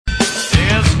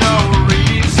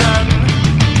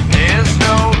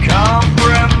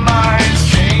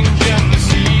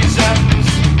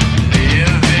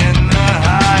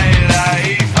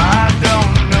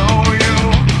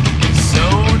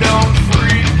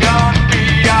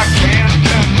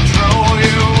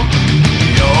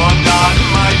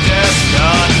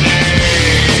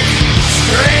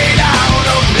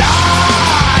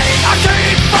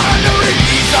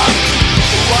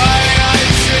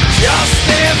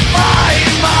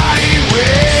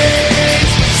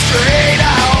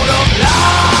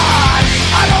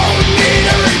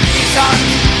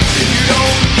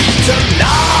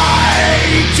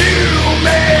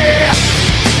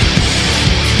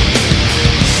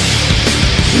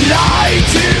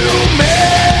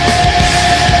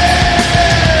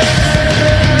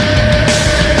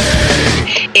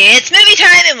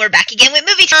back again with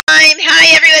Movie Time.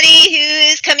 Hi, everybody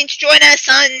who's coming to join us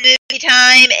on Movie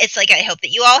Time. It's like I hope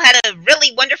that you all had a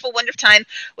really wonderful, wonderful time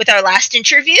with our last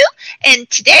interview. And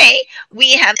today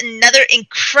we have another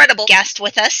incredible guest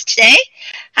with us today.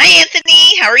 Hi,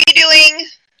 Anthony. How are you doing?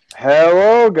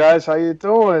 Hello, guys. How you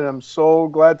doing? I'm so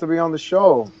glad to be on the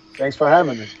show. Thanks for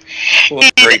having me. Well,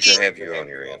 it's great to have you on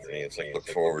here, Anthony. It's like look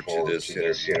forward to this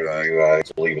interview. I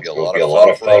believe it's going to be a lot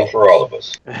of fun for all of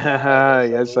us.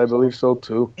 Yes, I believe so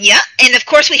too. Yeah, and of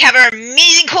course we have our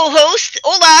amazing co-host,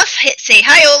 Olaf. Say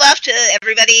hi, Olaf, to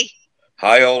everybody.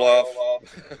 Hi, Olaf.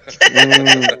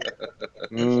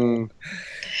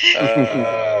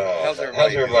 How's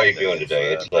everybody doing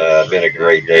today? It's been a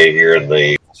great day here in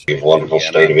the wonderful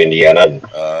state of Indiana.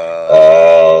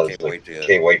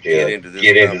 Can't wait to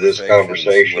get into this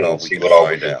conversation and see what all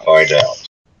we can find out.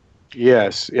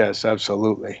 Yes,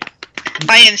 absolutely.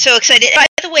 I am so excited. By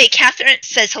the way, Catherine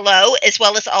says hello, as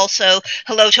well as also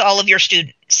hello to all of your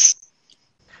students.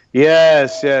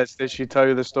 Yes. Did she tell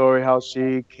you the story how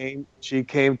she came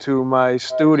to my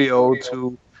studio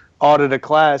to audit a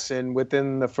class, and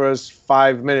within the first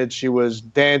 5 minutes she was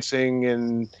dancing,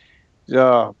 and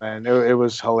oh man, it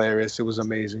was hilarious. It was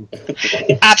amazing.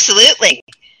 Absolutely.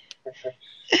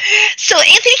 So,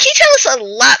 Anthony, can you tell us a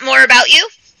lot more about you?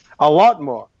 A lot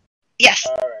more? Yes.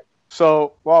 All right.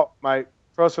 So, well, my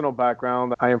personal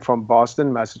background, I am from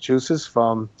Boston, Massachusetts,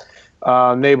 from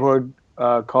a neighborhood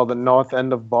called the North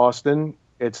End of Boston.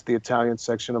 It's the Italian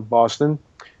section of Boston.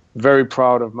 Very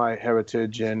proud of my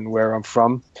heritage and where I'm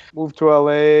from. Moved to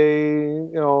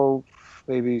LA,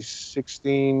 maybe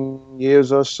 16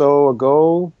 years or so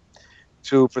ago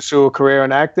to pursue a career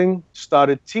in acting.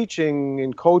 Started teaching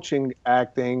and coaching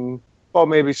acting about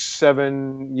maybe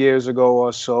 7 years ago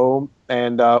or so,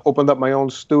 and opened up my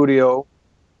own studio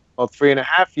about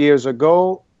 3.5 years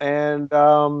ago. And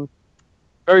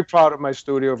very proud of my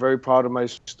studio, very proud of my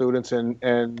students,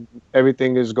 and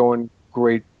everything is going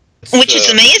great. Which is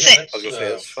amazing. I was going to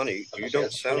say, it's funny. You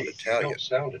don't sound Italian.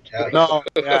 No,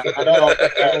 yeah, I don't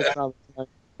sound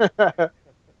Italian.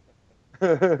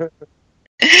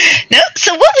 No,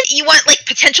 so what would you want, like,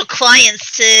 potential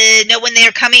clients to know when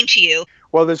they're coming to you?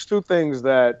 Well, there's two things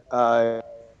that I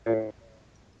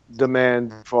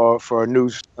demand for a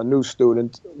new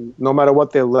student, no matter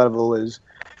what their level is,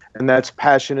 and that's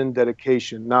passion and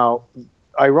dedication. Now,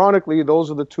 ironically, those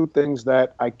are the two things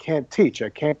that I can't teach. I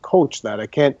can't coach that. I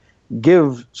can't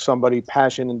give somebody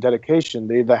passion and dedication.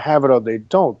 They either have it or they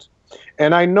don't.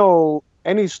 And I know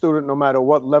any student, no matter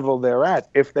what level they're at,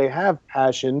 if they have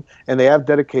passion and they have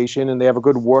dedication and they have a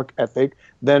good work ethic,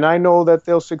 then I know that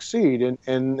they'll succeed and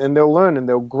they'll learn and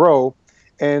they'll grow.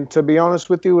 And to be honest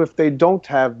with you, if they don't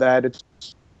have that, it's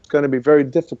going to be very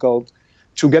difficult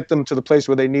to get them to the place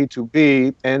where they need to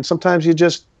be. And sometimes you're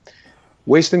just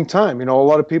wasting time. A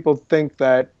lot of people think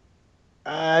that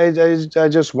I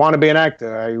just want to be an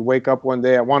actor. I wake up one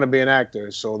day, I want to be an actor.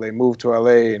 So they move to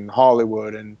LA and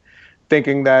Hollywood and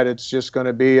thinking that it's just going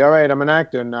to be, all right, I'm an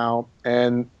actor now.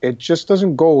 And it just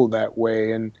doesn't go that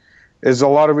way. And there's a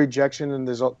lot of rejection, and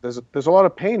there's a lot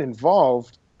of pain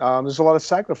involved. There's a lot of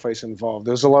sacrifice involved.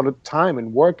 There's a lot of time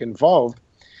and work involved.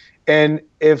 And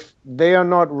if they are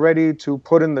not ready to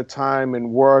put in the time and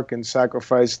work and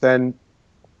sacrifice, then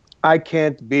I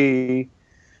can't be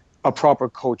a proper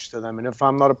coach to them. And if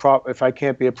I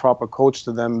can't be a proper coach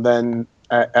to them, then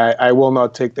I will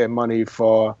not take their money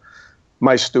for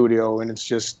my studio. And it's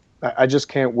just, I just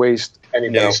can't waste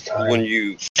anybody's time. When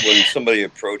somebody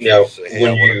approaches you,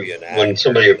 say, when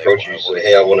somebody approaches you and say,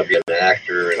 hey, I want to be an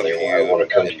actor, and I want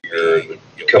to come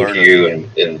to you and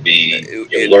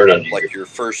learn on like your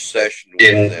first session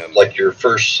with them. Like your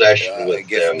first session with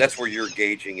them. That's where you're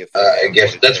gauging if they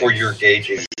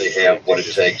have what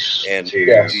it takes and to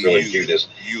really do this.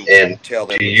 And tell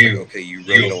them, you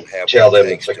really don't have tell them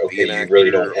it's like, okay, you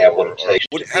really don't have what it takes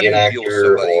to be an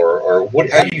actor, or what?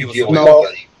 How do you deal with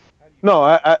somebody? No,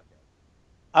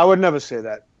 I would never say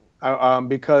that,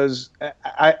 because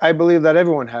I believe that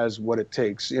everyone has what it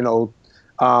takes,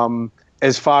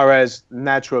 as far as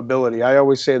natural ability. I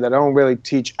always say that I don't really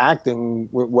teach acting.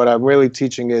 What I'm really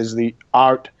teaching is the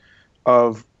art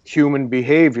of human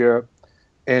behavior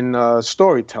in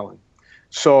storytelling.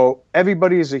 So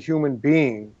everybody is a human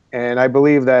being. And I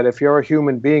believe that if you're a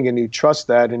human being and you trust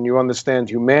that and you understand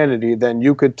humanity, then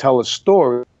you could tell a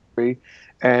story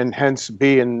and hence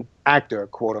be an actor,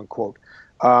 quote unquote.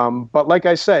 But like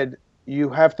I said, you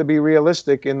have to be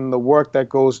realistic in the work that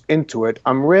goes into it.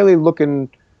 I'm really looking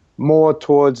more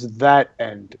towards that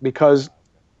end because,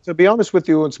 to be honest with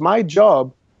you, it's my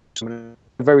job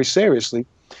very seriously.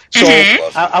 So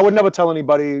I would never tell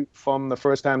anybody from the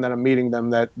first time that I'm meeting them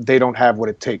that they don't have what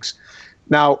it takes.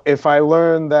 Now, if I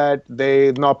learn that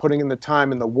they're not putting in the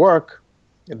time and the work,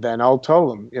 then I'll tell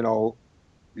them, you know,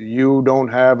 you don't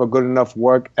have a good enough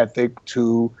work ethic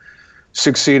to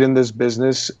succeed in this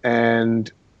business,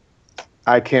 and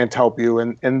I can't help you.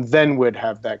 And then we'd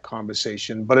have that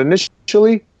conversation. But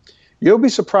initially, you'll be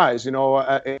surprised. You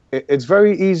know, it's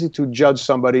very easy to judge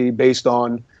somebody based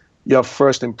on your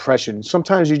first impression.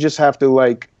 Sometimes you just have to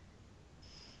like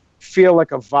feel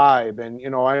like a vibe. And, you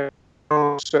know, I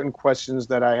know certain questions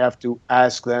that I have to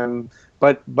ask them,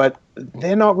 but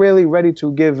they're not really ready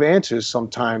to give answers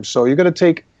sometimes. So you're going to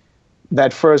take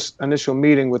that first initial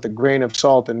meeting with a grain of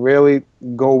salt and really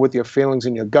go with your feelings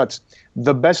and your guts.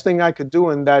 The best thing I could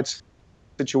do in that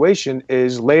situation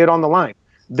is lay it on the line.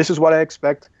 This is what I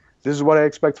expect. This is what I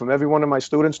expect from every one of my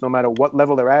students, no matter what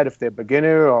level they're at, if they're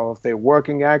beginner or if they're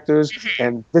working actors.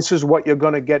 And this is what you're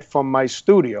going to get from my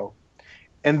studio.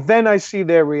 And then I see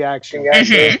their reaction.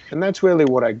 And that's really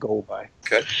what I go by.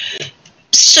 Okay.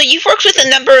 So you've worked with a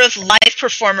number of live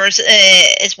performers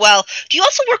as well. Do you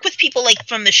also work with people like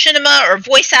from the cinema or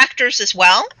voice actors as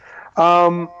well?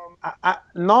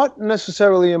 Not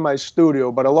necessarily in my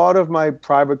studio, but a lot of my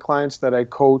private clients that I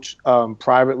coach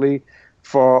privately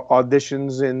for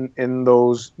auditions in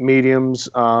those mediums,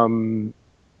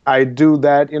 I do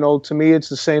that. You know, to me, it's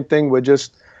the same thing. We're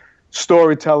just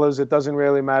storytellers. It doesn't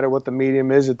really matter what the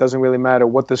medium is. It doesn't really matter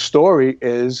what the story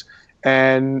is.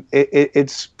 And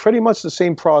it's pretty much the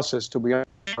same process, to be honest,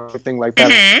 everything like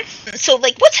that. So,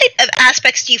 like, what type of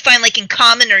aspects do you find, like, in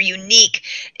common or unique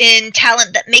in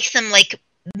talent that makes them, like,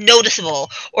 noticeable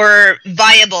or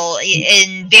viable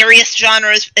in various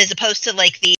genres as opposed to,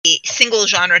 like, the single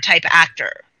genre type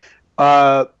actor?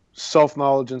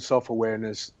 Self-knowledge and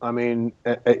self-awareness. I mean,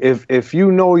 if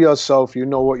you know yourself, you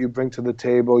know what you bring to the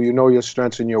table, you know your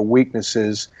strengths and your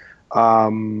weaknesses,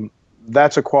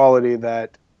 that's a quality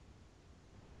that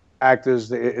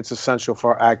actors, it's essential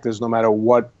for actors no matter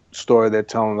what story they're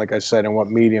telling, like I said, and what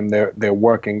medium they're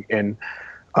working in.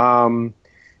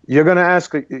 You're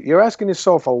asking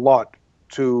yourself a lot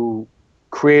to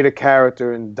create a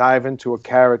character and dive into a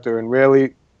character and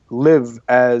really live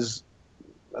as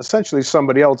essentially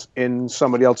somebody else in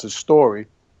somebody else's story.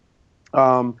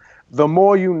 The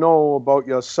more you know about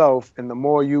yourself and the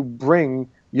more you bring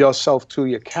yourself to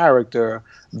your character,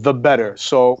 the better.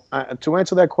 So to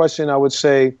answer that question, I would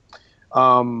say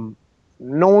knowing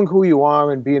who you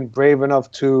are and being brave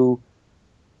enough to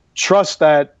trust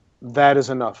that is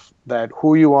enough, that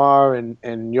who you are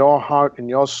and your heart and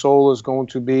your soul is going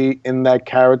to be in that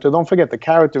character. Don't forget, the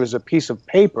character is a piece of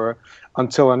paper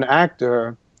until an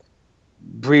actor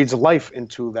breathes life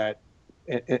into that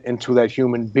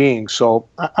human being. So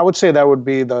I would say that would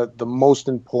be the most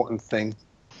important thing.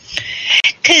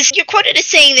 Because you're quoted as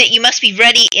saying that you must be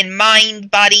ready in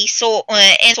mind, body, soul,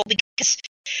 and soul, because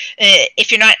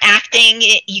if you're not acting,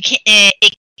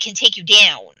 it can take you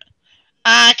down.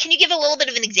 Can you give a little bit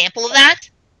of an example of that?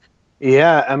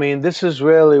 Yeah, I mean, this is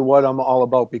really what I'm all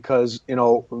about, because, you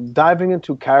know, diving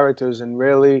into characters and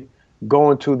really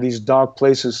going to these dark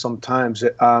places sometimes,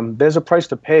 there's a price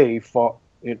to pay for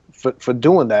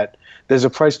doing that. There's a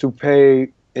price to pay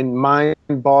in mind,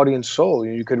 body, and soul.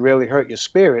 You could really hurt your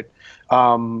spirit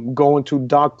going to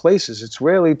dark places. It's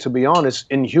really, to be honest,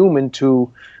 inhuman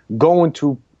to go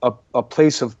into a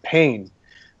place of pain.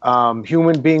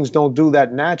 Human beings don't do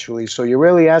that naturally. So you're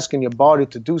really asking your body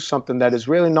to do something that is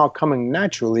really not coming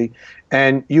naturally.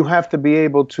 And you have to be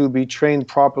able to be trained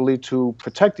properly to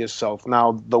protect yourself.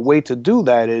 Now, the way to do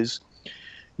that is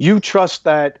you trust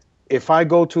that if I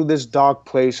go to this dark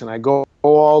place and I go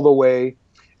all the way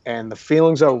and the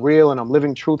feelings are real and I'm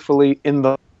living truthfully in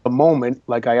the moment,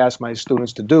 like I ask my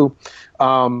students to do,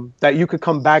 that you could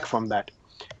come back from that.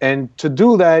 And to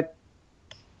do that,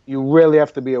 you really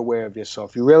have to be aware of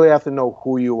yourself. You really have to know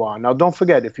who you are. Now, don't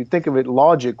forget, if you think of it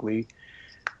logically,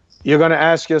 you're going to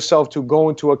ask yourself to go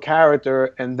into a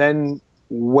character, and then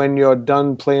when you're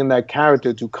done playing that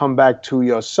character, to come back to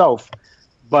yourself.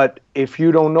 But if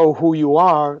you don't know who you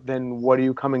are, then what are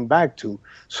you coming back to?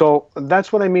 So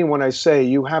that's what I mean when I say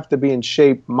you have to be in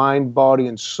shape, mind, body,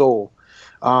 and soul.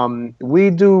 We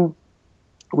do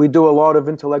a lot of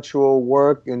intellectual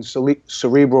work and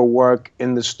cerebral work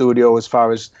in the studio, as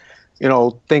far as, you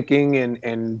know, thinking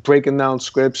and breaking down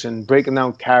scripts and breaking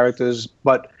down characters.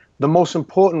 But the most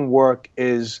important work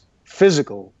is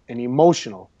physical and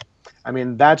emotional. I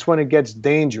mean, that's when it gets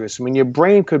dangerous. I mean, your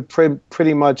brain could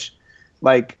pretty much,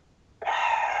 like,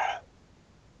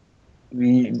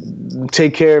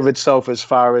 take care of itself as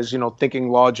far as, you know, thinking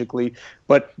logically,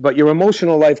 but your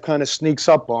emotional life kind of sneaks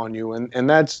up on you,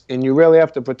 and you really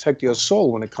have to protect your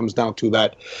soul when it comes down to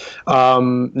that.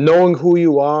 Knowing who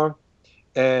you are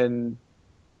and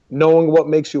knowing what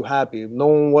makes you happy,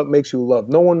 knowing what makes you love,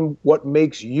 knowing what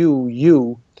makes you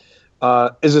you,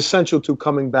 is essential to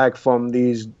coming back from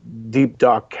these deep,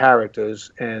 dark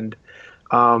characters. And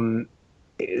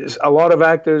a lot of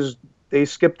actors, they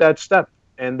skip that step,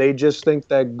 and they just think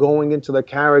that going into the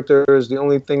character is the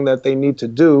only thing that they need to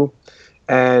do,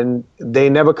 and they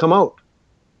never come out.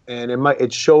 And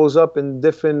it shows up in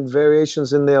different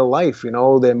variations in their life, you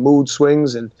know, their mood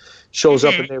swings, and shows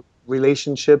up in their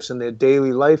relationships and their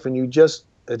daily life. And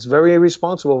it's very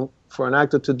irresponsible for an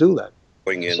actor to do that.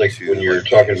 It's like when you're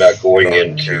talking about going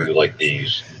into like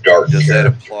these dark Does that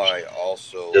characters, apply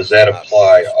also? does that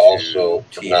apply also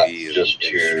to not TV just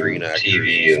to screen actors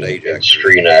TV and stage and actors?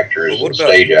 screen actors But what and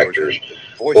about stage actors?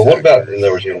 But what about, and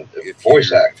there was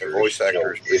voice actors? Voice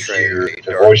actors If portraying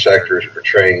the voice actors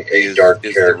portraying a dark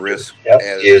character, the risk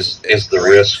is the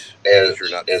risk as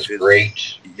you're not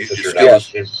great because you're still not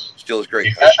still as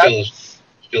great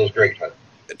still as great, huh?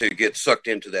 to get sucked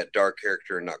into that dark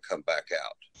character and not come back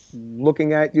out.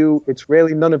 Looking at you, it's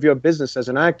really none of your business as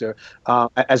an actor,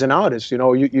 as an artist. You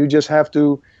know, you just have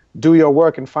to do your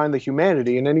work and find the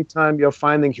humanity. And anytime you're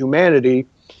finding humanity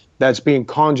that's being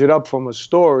conjured up from a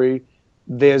story,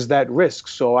 there's that risk.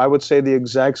 So I would say the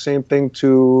exact same thing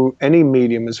to any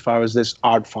medium as far as this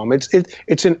art form.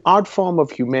 It's an art form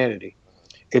of humanity.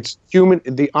 It's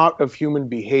the art of human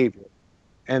behavior.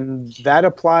 And that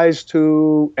applies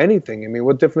to anything. I mean,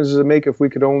 what difference does it make if we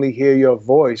could only hear your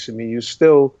voice? I mean, you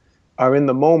still are in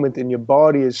the moment, and your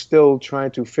body is still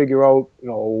trying to figure out, you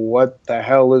know, what the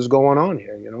hell is going on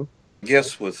here, you know? I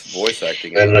guess with voice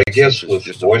acting, and I guess with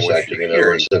voice acting, in other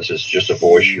words, since it's just a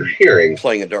voice you're hearing,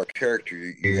 playing a dark character,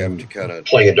 you have to kind of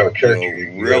playing a dark character,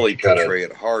 you really portray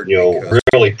it hard.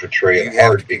 Really portray it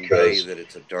hard because that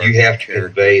it's a dark you have to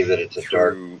convey that it's a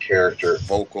dark character,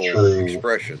 vocal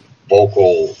expression.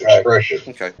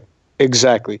 Okay.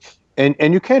 Exactly.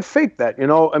 And you can't fake that, you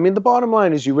know. I mean, the bottom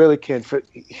line is you really can't.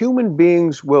 Human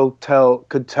beings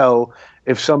could tell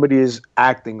if somebody is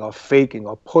acting or faking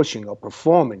or pushing or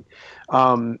performing.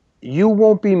 You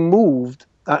won't be moved.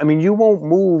 I mean, you won't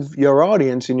move your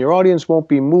audience, and your audience won't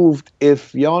be moved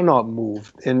if you're not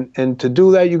moved. And to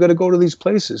do that, you got to go to these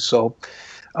places. So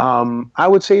I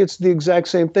would say it's the exact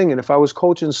same thing. And if I was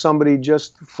coaching somebody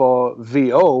just for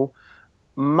VO,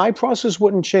 my process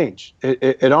wouldn't change.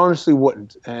 It honestly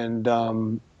wouldn't. And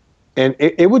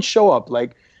it would show up,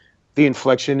 like the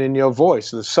inflection in your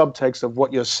voice, the subtext of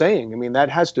what you're saying. I mean, that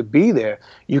has to be there.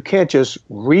 You can't just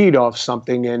read off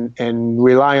something and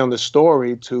rely on the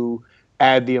story to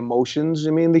add the emotions.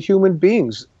 I mean, human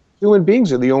beings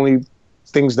are the only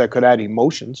things that could add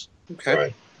emotions. Okay.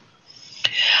 Right.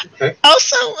 Okay.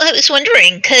 Also, I was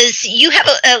wondering, because you have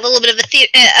a little bit of a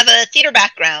theater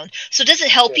background, so does it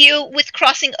help you with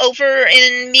crossing over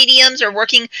in mediums or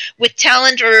working with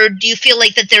talent, or do you feel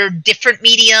like that there are different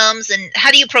mediums, and how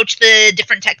do you approach the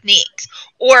different techniques,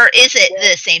 or is it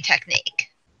the same technique?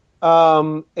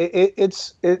 Well,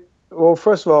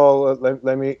 first of all,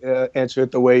 let me answer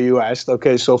it the way you asked.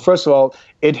 Okay, so first of all,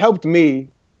 it helped me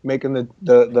making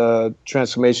the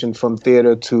transformation from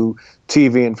theater to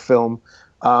TV and film.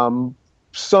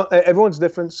 So everyone's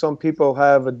different. Some people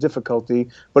have a difficulty,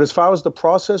 but as far as the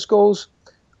process goes,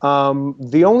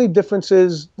 the only difference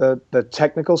is the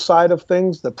technical side of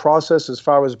things. The process, as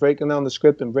far as breaking down the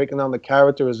script and breaking down the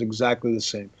character, is exactly the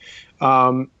same.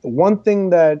 One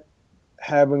thing that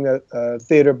having a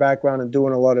theater background and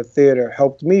doing a lot of theater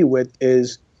helped me with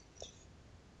is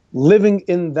living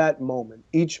in that moment,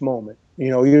 each moment. You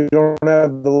know, you don't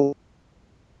have the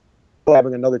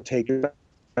having another take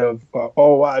of,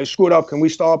 oh, I screwed up, can we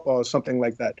stop, or something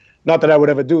like that. Not that I would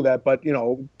ever do that, but, you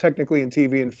know, technically in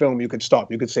TV and film, you could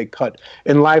stop. You could say cut.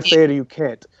 In live theater, you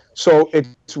can't. So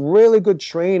it's really good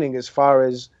training as far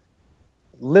as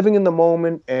living in the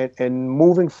moment and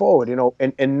moving forward, you know,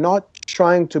 and not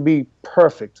trying to be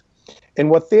perfect.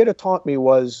 And what theater taught me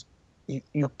was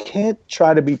you can't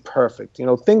try to be perfect. You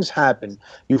know, things happen.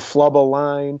 You flub a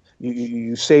line.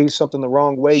 You say something the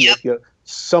wrong way. Yep.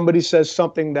 Somebody says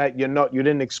something that you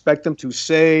didn't expect them to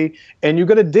say, and you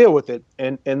got to deal with it.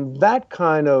 And that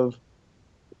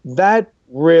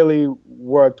really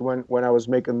worked when I was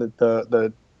making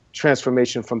the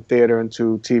transformation from theater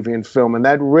into TV and film, and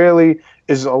that really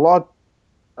is a lot.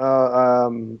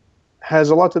 Has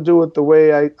a lot to do with the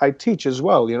way I teach as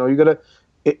well. You know,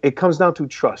 it comes down to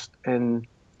trust. And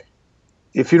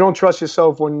if you don't trust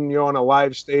yourself when you're on a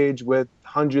live stage with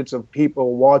hundreds of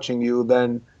people watching you,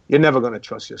 then you're never going to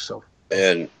trust yourself.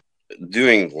 And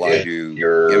doing live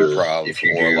improv, if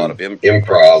you or do a lot of improv,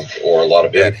 improv or a lot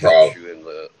of that improv, helps you in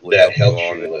that helps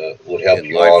you would help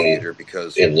you on theater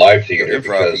because in live theater improv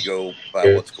because you go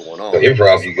by what's going on.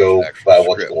 Improv you go by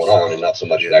what's going on So and not so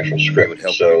much an actual it script. would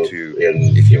help So you to,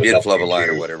 in, if you it would did help flub a you line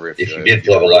to, or whatever, if you did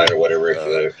flub a line or whatever,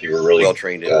 if you were really well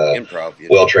trained in improv,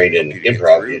 well trained in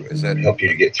improv, it help you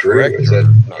to get through. correct Is that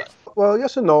or not? Well,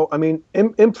 yes and no. I mean,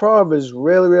 improv is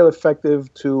really, really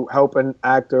effective to help an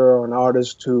actor or an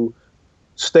artist to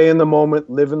stay in the moment,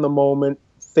 live in the moment,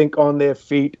 think on their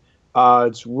feet.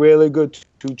 It's really good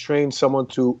to train someone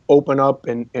to open up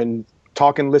and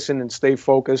talk and listen and stay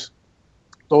focused.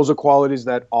 Those are qualities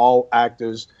that all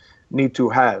actors need to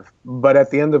have. But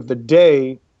at the end of the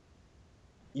day,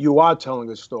 you are telling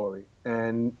a story,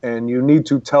 and you need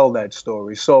to tell that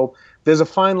story. So there's a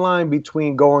fine line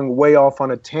between going way off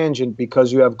on a tangent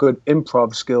because you have good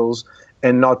improv skills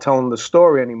and not telling the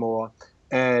story anymore,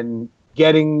 and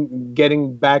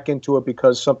getting back into it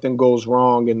because something goes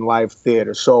wrong in live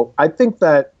theater. So I think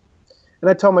that, and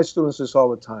I tell my students this all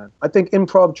the time, I think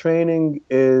improv training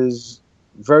is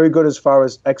very good as far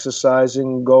as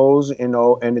exercising goes,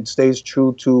 and it stays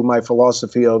true to my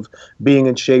philosophy of being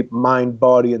in shape, mind,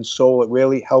 body, and soul. It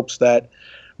really helps that.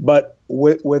 But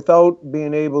without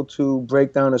being able to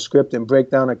break down a script and break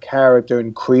down a character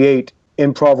and create,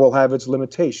 improv will have its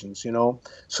limitations,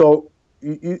 So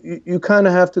you kind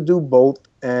of have to do both,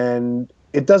 and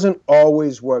it doesn't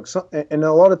always work. And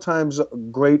a lot of times,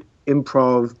 great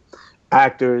improv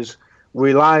actors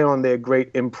rely on their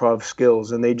great improv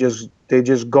skills, and they just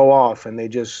go off and they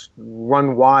just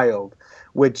run wild,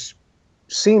 which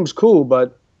seems cool,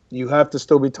 but you have to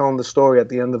still be telling the story at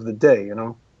the end of the day,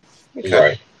 Okay.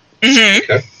 right?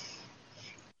 Mm-hmm. Okay.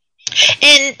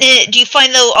 And do you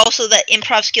find, though, also that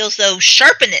improv skills, though,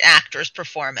 sharpen an actor's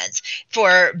performance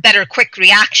for better, quick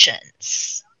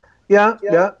reactions? Yeah.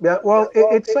 Well,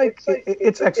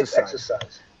 it's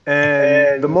exercise.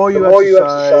 And the more you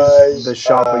exercise, the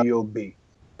sharper you'll be.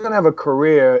 You're going to have a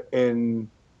career in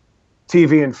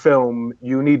TV and film.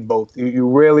 You need both. You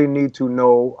really need to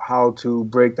know how to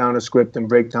break down a script and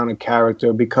break down a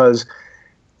character, because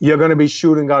you're going to be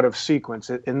shooting out of sequence.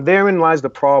 And therein lies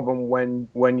the problem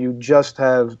when you just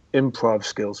have improv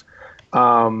skills.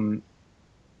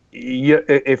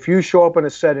 If you show up on a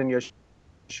set and you're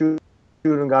shooting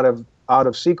out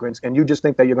of sequence, and you just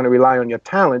think that you're going to rely on your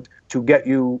talent to get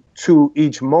you to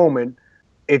each moment,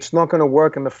 it's not going to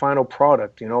work in the final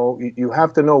product. You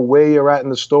have to know where you're at in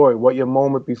the story, what your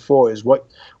moment before is, what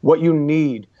you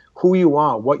need, who you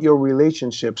are, what your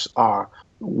relationships are,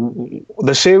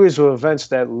 the series of events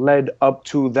that led up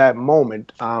to that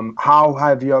moment. How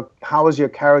has your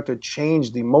character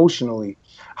changed emotionally?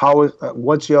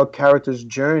 What's your character's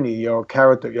journey, your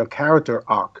character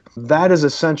arc? That is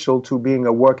essential to being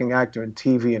a working actor in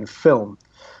TV and film.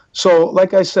 So,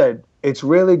 like I said, it's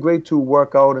really great to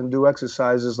work out and do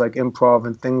exercises like improv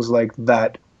and things like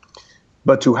that.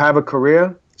 But to have a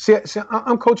career, see,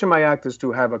 I'm coaching my actors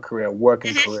to have a career,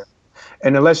 working career.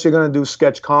 And unless you're going to do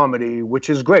sketch comedy, which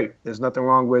is great, there's nothing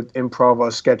wrong with improv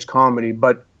or sketch comedy,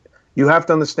 but you have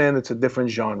to understand it's a different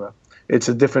genre. It's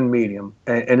a different medium,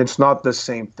 and it's not the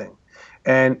same thing.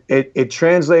 And it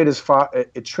translates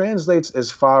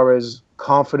as far as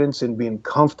confidence and being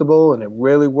comfortable, and it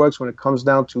really works when it comes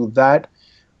down to that.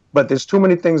 But there's too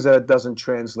many things that it doesn't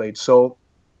translate. So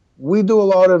we do a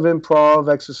lot of improv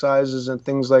exercises and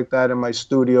things like that in my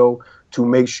studio to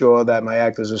make sure that my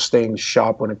actors are staying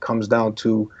sharp when it comes down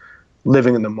to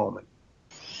living in the moment.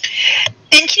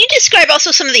 And can you describe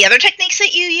also some of the other techniques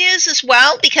that you use as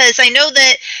well? Because I know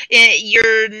that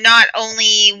you're not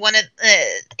only one of,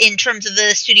 in terms of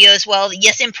the studio as well,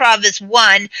 yes, improv is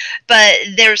one, but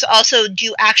there's also, do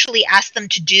you actually ask them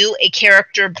to do a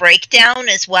character breakdown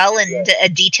as well, and a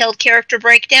detailed character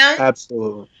breakdown?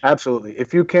 Absolutely.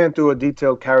 If you can't do a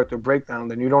detailed character breakdown,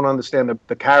 then you don't understand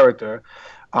the character.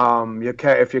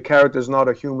 If your character is not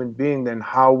a human being, then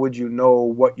how would you know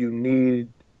what you need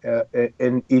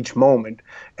in each moment?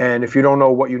 And if you don't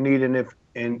know what you need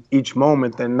in each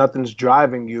moment, then nothing's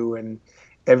driving you, and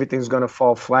everything's going to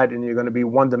fall flat, and you're going to be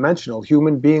one-dimensional.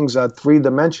 Human beings are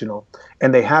three-dimensional,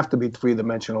 and they have to be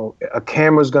three-dimensional. A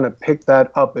camera's going to pick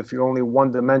that up if you're only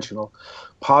one-dimensional.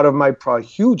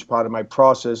 Huge part of my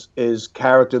process is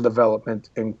character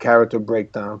development and character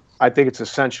breakdown. I think it's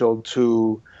essential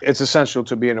to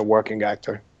being a working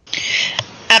actor.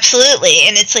 Absolutely.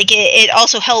 And it's like it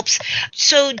also helps.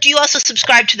 So do you also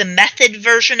subscribe to the method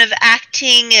version of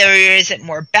acting, or is it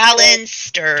more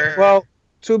balanced? Or well,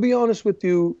 to be honest with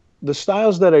you, the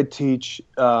styles that I teach,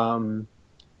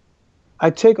 I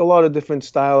take a lot of different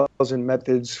styles and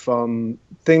methods from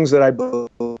things that I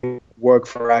believe work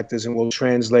for actors and will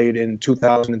translate in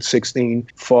 2016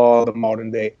 for the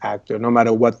modern day actor, no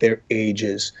matter what their age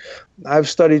is. I've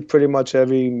studied pretty much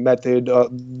every method,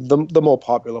 the more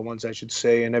popular ones, I should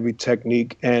say, and every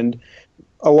technique. And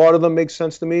a lot of them make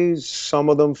sense to me. Some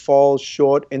of them fall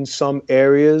short in some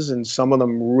areas, and some of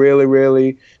them really,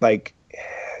 really like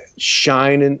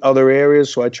shine in other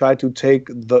areas. So I try to take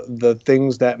the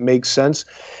things that make sense.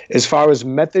 As far as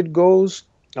method goes,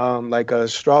 like a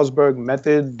Strasberg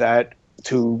method, that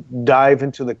to dive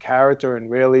into the character and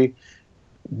really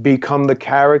become the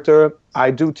character.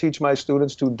 I do teach my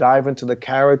students to dive into the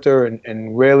character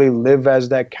and really live as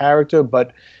that character,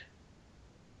 but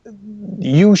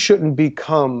you shouldn't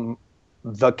become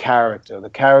the character. The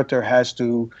character has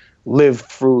to live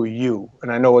through you.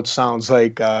 And I know it sounds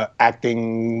like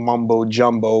acting mumbo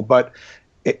jumbo, but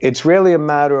it's really a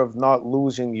matter of not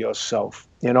losing yourself.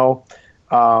 You know,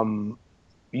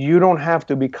 you don't have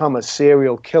to become a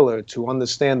serial killer to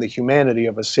understand the humanity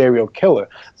of a serial killer.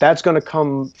 That's going to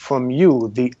come from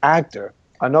you, the actor.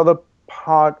 Another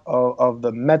part of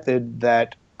the method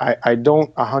that I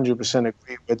don't 100%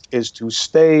 agree with is to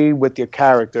stay with your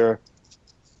character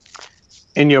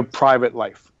in your private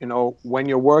life. You know, when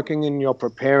you're working and you're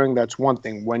preparing, that's one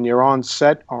thing. When you're on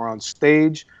set or on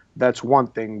stage, that's one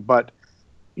thing. But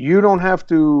you don't have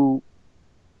to,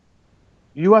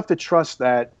 you have to trust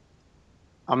that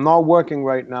I'm not working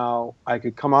right now. I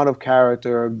could come out of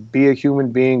character, be a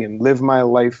human being and live my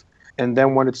life. And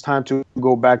then when it's time to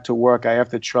go back to work, I have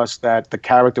to trust that the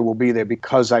character will be there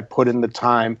because I put in the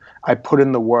time, I put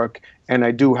in the work, and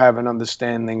I do have an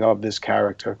understanding of this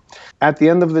character. At the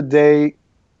end of the day,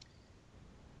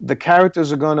 the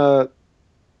characters are going to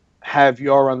have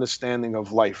your understanding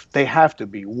of life. They have to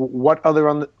be. What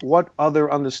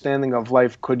other understanding of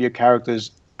life could your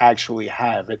characters actually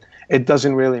have? It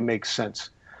doesn't really make sense.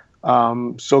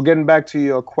 So getting back to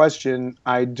your question,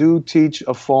 I do teach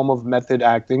a form of method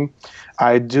acting.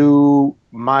 I do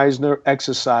Meisner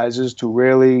exercises to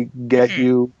really get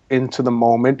you into the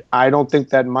moment. I don't think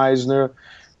that Meisner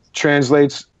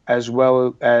translates as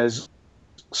well as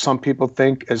some people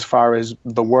think as far as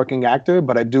the working actor,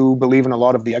 but I do believe in a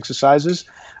lot of the exercises.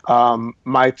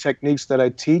 My techniques that I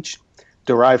teach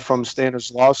derive from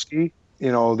Stanislavski.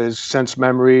 You know, there's sense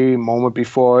memory, moment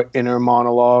before, inner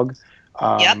monologue.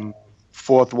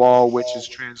 Fourth wall, which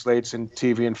translates in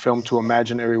TV and film to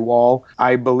imaginary wall.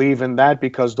 I believe in that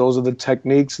because those are the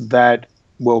techniques that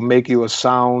will make you a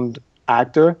sound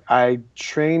actor. I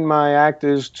train my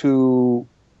actors to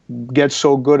get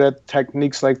so good at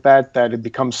techniques like that it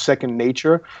becomes second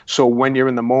nature. So when you're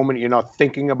in the moment, you're not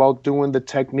thinking about doing the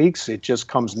techniques. It just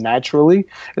comes naturally.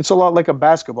 It's a lot like a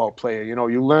basketball player. You know,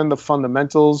 you learn the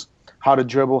fundamentals, how to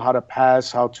dribble, how to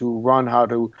pass, how to run, how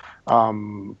to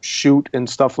shoot and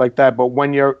stuff like that. But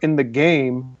when you're in the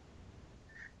game,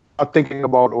 not thinking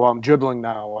about, oh, I'm dribbling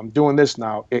now, I'm doing this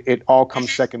now, it all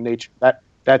comes second nature.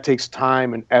 That takes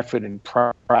time and effort and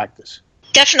practice.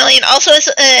 Definitely. And also as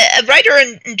a writer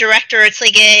and director, it's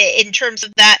like in terms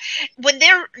of that, when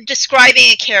they're describing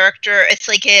a character, it's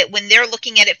like when they're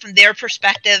looking at it from their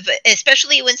perspective,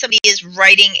 especially when somebody is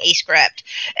writing a script,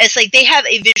 it's like they have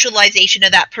a visualization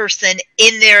of that person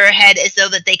in their head as though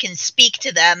that they can speak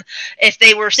to them if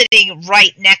they were sitting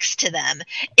right next to them.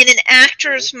 In an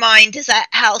actor's mind, does that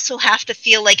also have to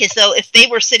feel like as though if they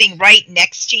were sitting right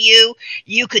next to you,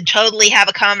 you could totally have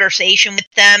a conversation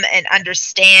with them and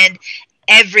understand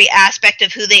every aspect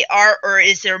of who they are, or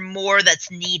is there more that's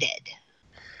needed?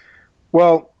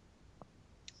 Well,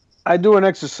 I do an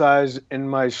exercise in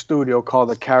my studio called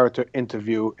a character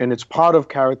interview, and it's part of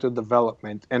character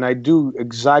development, and I do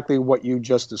exactly what you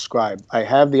just described. I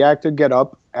have the actor get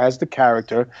up as the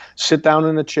character, sit down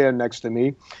in a chair next to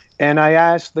me, and I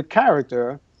ask the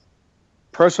character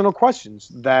personal questions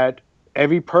that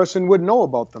every person would know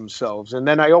about themselves, and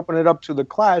then I open it up to the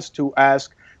class to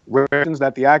ask questions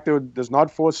that the actor does not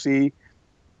foresee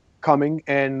coming,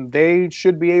 and they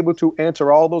should be able to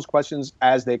answer all those questions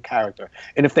as their character.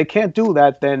 And if they can't do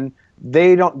that, then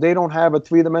they don't have a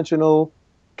three-dimensional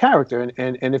character.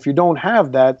 And if you don't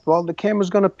have that, well, the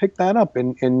camera's going to pick that up,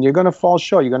 and you're going to fall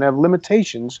short. You're going to have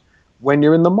limitations when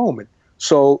you're in the moment.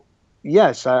 So,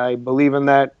 yes, I believe in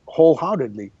that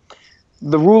wholeheartedly.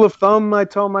 The rule of thumb I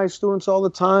tell my students all the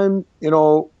time, you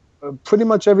know, pretty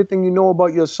much everything you know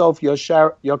about yourself, your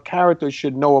character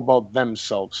should know about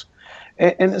themselves.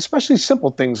 And especially simple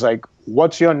things like,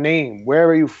 what's your name? Where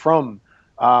are you from?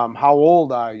 How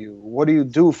old are you? What do you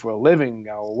do for a living?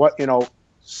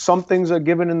 Some things are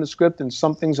given in the script and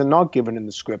some things are not given in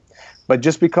the script. But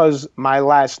just because my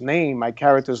last name, my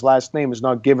character's last name is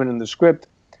not given in the script,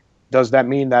 does that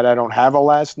mean that I don't have a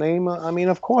last name? I mean,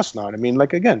 of course not. I mean,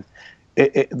 like, again,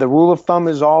 The rule of thumb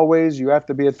is always you have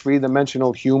to be a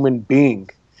three-dimensional human being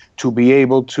to be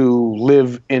able to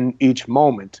live in each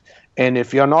moment. And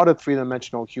if you're not a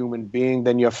three-dimensional human being,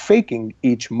 then you're faking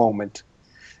each moment.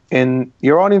 And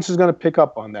your audience is going to pick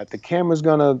up on that. The camera's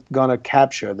gonna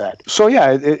capture that. So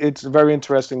yeah, it's very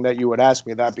interesting that you would ask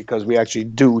me that, because we actually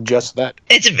do just that.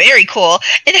 It's very cool.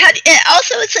 And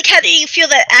also, it's like, how do you feel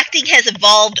that acting has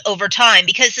evolved over time?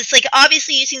 Because it's like,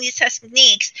 obviously, using these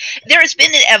techniques, there has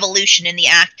been an evolution in the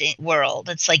acting world.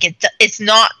 It's like it's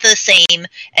not the same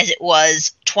as it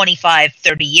was 25,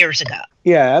 30 years ago.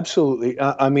 Yeah, absolutely.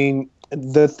 I mean,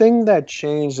 the thing that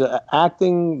changed,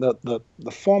 acting, the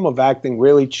form of acting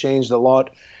really changed a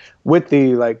lot with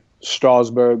the like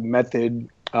Strasberg method,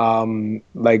 like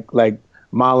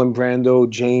Marlon Brando,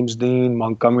 James Dean,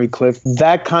 Montgomery Clift.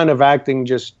 That kind of acting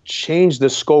just changed the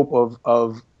scope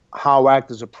of how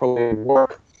actors approach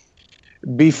work.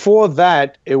 Before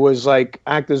that, it was like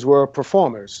actors were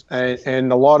performers,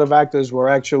 and a lot of actors were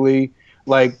actually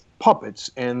like puppets,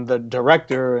 and the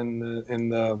director and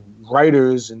the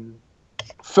writers and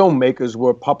filmmakers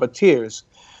were puppeteers,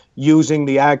 using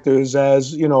the actors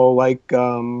as, like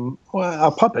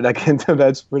a puppet. I can tell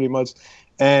that's pretty much.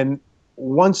 And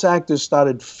once actors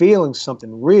started feeling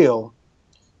something real,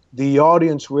 the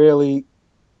audience really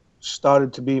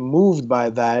started to be moved by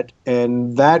that,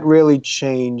 and that really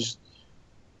changed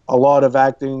a lot of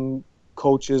acting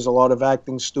coaches, a lot of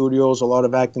acting studios, a lot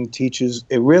of acting teachers.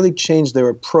 It really changed their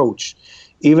approach.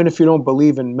 Even if you don't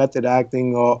believe in method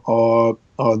acting or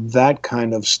that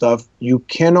kind of stuff, you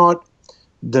cannot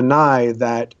deny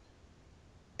that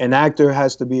an actor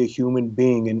has to be a human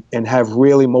being and have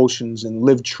real emotions and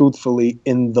live truthfully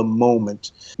in the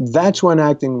moment. That's when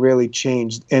acting really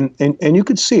changed. And you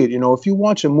could see it, if you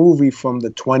watch a movie from the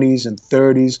 20s and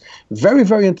 30s, very,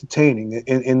 very entertaining.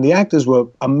 And the actors were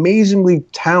amazingly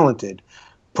talented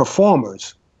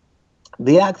performers.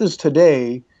 The actors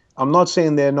today, I'm not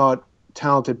saying they're not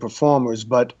talented performers,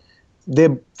 but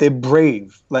they're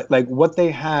brave. Like what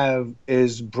they have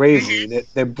is bravery.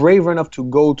 They're brave enough to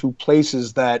go to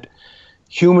places that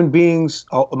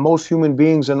most human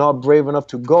beings are not brave enough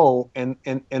to go, and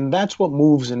that's what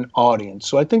moves an audience.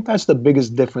 So I think that's the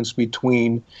biggest difference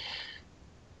between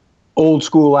old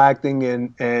school acting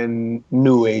and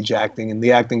new age acting and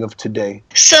the acting of today.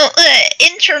 So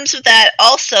in terms of that,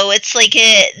 also, it's like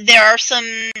there are some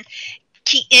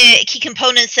key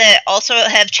components that also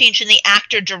have changed in the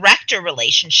actor-director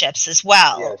relationships as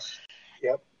well. Yes.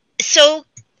 Yep. So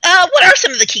what are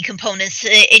some of the key components,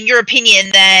 in your opinion,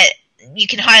 that you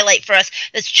can highlight for us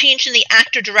that's changed in the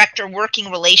actor-director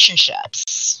working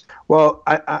relationships? Well,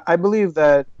 I believe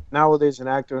that nowadays an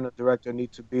actor and a director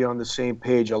need to be on the same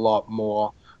page a lot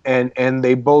more. And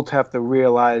they both have to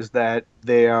realize that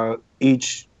they are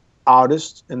each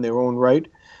artists in their own right.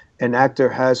 An actor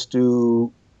has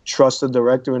to trust the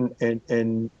director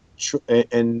and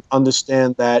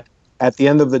understand that at the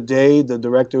end of the day, the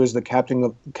director is the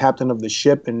captain of the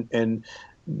ship, and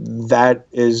that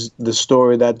is the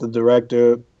story that the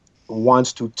director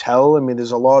wants to tell. I mean,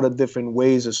 there's a lot of different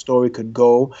ways a story could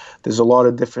go. There's a lot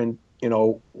of different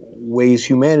ways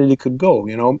humanity could go,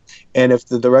 and if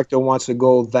the director wants to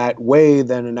go that way,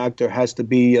 then an actor has to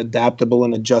be adaptable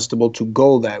and adjustable to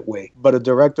go that way. But a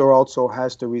director also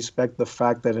has to respect the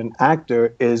fact that an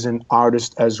actor is an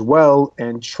artist as well,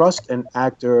 and trust an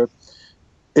actor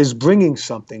is bringing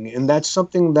something, and that's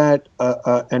something that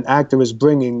an actor is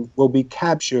bringing will be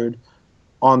captured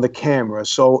on the camera.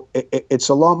 So it's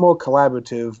a lot more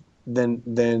collaborative than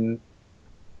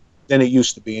it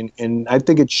used to be, and I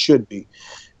think it should be.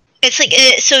 It's like,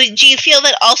 so do you feel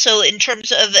that also in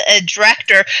terms of a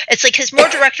director, it's like, because more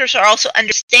directors are also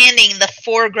understanding the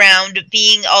foreground,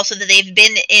 being also that they've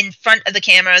been in front of the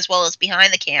camera as well as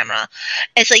behind the camera.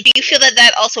 It's like, do you feel that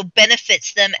that also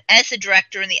benefits them as a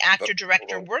director in the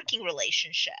actor-director working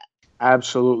relationship?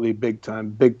 Absolutely, big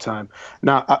time.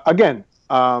 Now, again,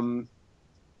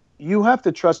 you have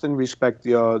to trust and respect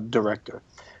your director,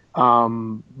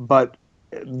 but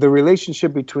the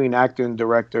relationship between actor and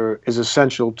director is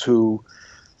essential to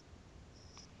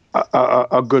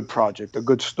a good project, a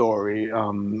good story,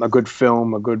 a good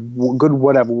film, a good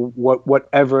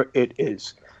whatever it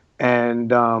is.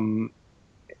 And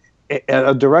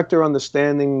a director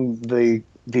understanding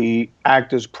the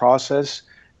actor's process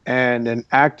and an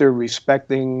actor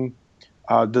respecting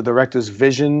the director's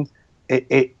vision,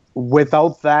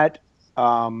 without that,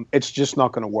 it's just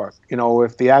not going to work.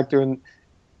 If the actor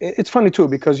it's funny too,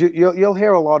 because you'll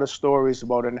hear a lot of stories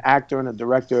about an actor and a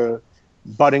director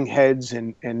butting heads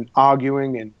and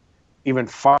arguing and even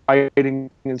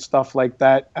fighting and stuff like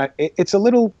that. It's a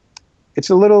little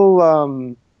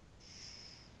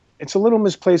it's a little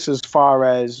misplaced as far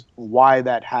as why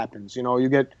that happens. You know,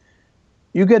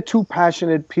 you get two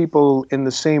passionate people in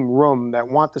the same room that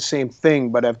want the same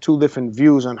thing but have two different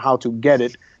views on how to get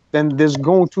it, then there's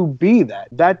going to be that.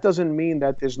 That doesn't mean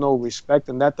that there's no respect,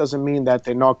 and that doesn't mean that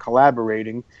they're not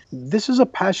collaborating. This is a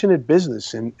passionate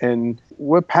business, and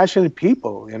we're passionate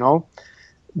people, you know.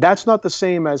 That's not the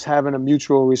same as having a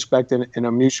mutual respect and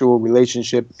a mutual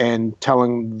relationship and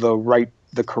telling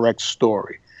the correct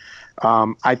story.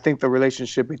 I think the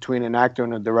relationship between an actor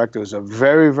and a director is a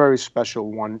very, very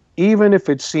special one, even if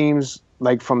it seems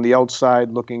like from the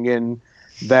outside looking in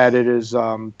that it is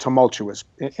tumultuous.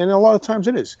 And a lot of times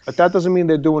it is. But that doesn't mean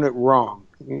they're doing it wrong.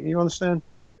 You understand?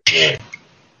 Yeah.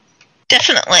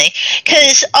 Definitely.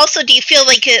 Because also, do you feel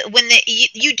like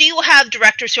you do have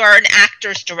directors who are an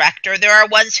actor's director? There are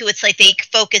ones who it's like they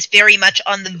focus very much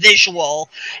on the visual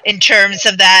in terms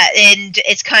of that, and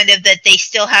it's kind of that they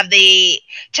still have the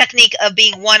technique of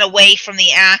being one away from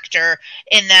the actor.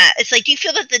 In that, it's like, do you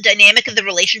feel that the dynamic of the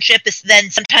relationship is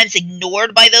then sometimes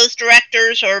ignored by those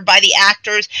directors or by the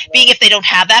actors, being if they don't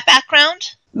have that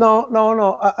background? No.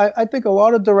 I think a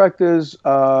lot of directors,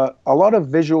 a lot of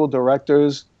visual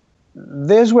directors,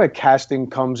 there's where casting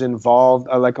comes involved.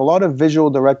 Like a lot of visual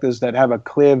directors that have a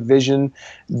clear vision,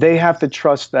 they have to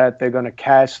trust that they're going to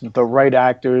cast the right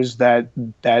actors that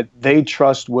they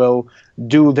trust will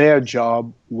do their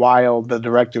job while the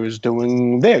director is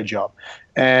doing their job.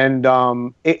 And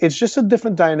it's just a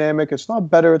different dynamic. It's not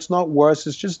better. It's not worse.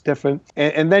 It's just different.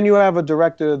 And then you have a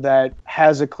director that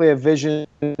has a clear vision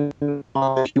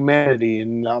on humanity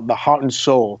and the heart and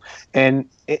soul. And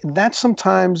that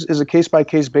sometimes is a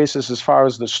case-by-case basis as far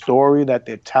as the story that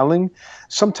they're telling.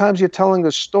 Sometimes you're telling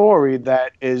a story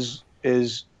that is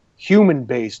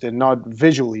human-based and not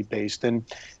visually based. And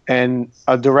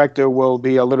a director will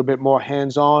be a little bit more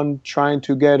hands-on, trying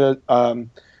to get the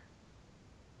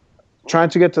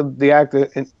actor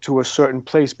to a certain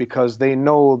place because they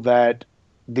know that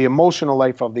the emotional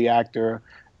life of the actor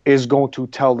is going to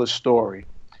tell the story.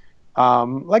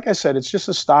 Like I said, it's just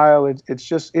a style.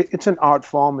 It's an art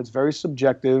form. It's very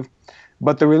subjective,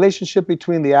 but the relationship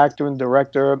between the actor and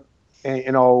director,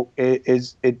 you know,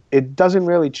 it doesn't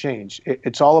really change.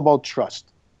 It's all about trust.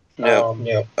 I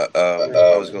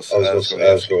was going to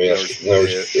ask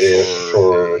if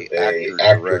for an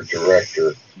actor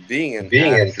director, being an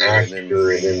actor and then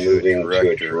moving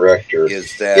to a director,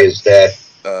 does that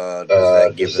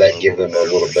give them a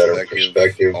little better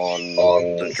perspective on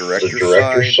the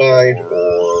director's side,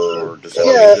 or does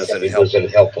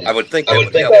it help them? I would think that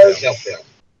would help them.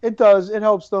 It does. It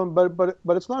helps them, but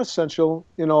it's not essential.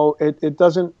 You know, it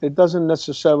doesn't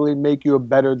necessarily make you a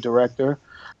better director.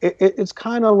 It's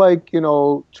kind of like, you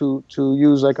know, to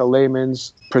use like a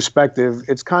layman's perspective,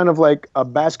 it's kind of like a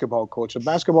basketball coach. A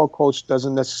basketball coach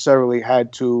doesn't necessarily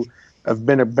had to have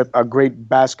been a great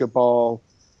basketball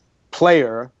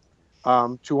player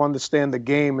to understand the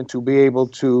game and to be able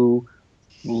to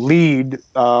lead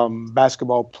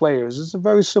basketball players. It's a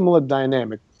very similar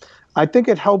dynamic. I think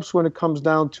it helps when it comes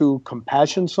down to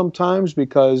compassion sometimes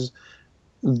because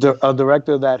a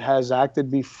director that has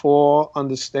acted before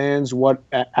understands what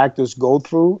actors go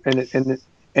through, and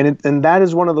that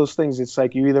is one of those things. It's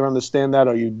like you either understand that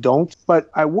or you don't.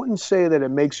 But I wouldn't say that it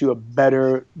makes you a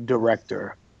better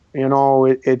director. You know,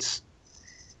 it's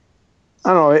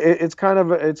I don't know. It's kind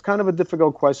of a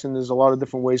difficult question. There's a lot of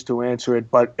different ways to answer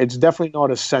it, but it's definitely not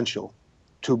essential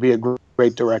to be a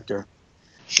great director.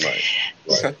 Right.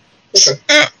 Okay.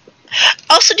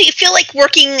 Also, do you feel like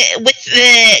working with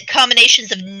the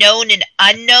combinations of known and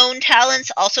unknown talents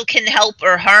also can help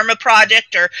or harm a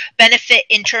project or benefit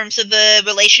in terms of the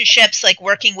relationships, like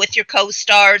working with your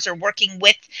co-stars or working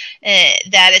with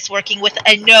working with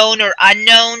a known or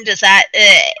unknown? Does that,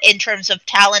 in terms of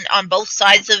talent on both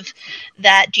sides of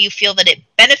that, do you feel that it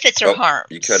benefits or harms?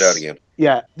 You cut out again.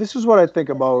 Yeah, this is what I think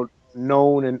about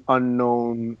known and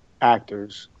unknown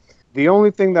actors. The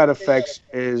only thing that affects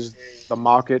is the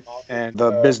market and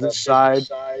the business side.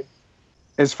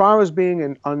 As far as being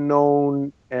an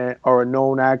unknown or a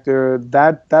known actor,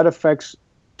 that affects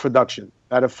production.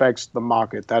 That affects the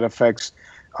market. That affects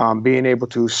being able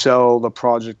to sell the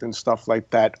project and stuff like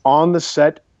that. On the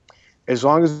set, as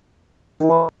long as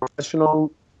everyone's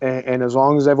professional and as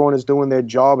long as everyone is doing their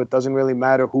job, it doesn't really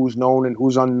matter who's known and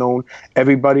who's unknown.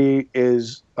 Everybody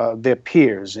is their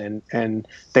peers, and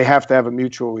they have to have a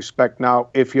mutual respect. Now,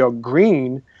 if you're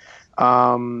green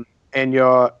and you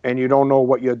don't know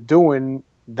what you're doing,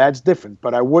 that's different.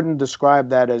 But I wouldn't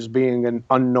describe that as being an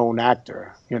unknown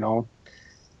actor. You know,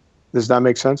 does that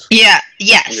make sense? Yeah.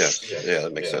 Yes. Yes. Yeah,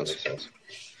 that makes sense.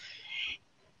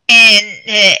 And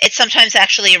it's sometimes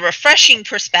actually a refreshing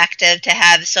perspective to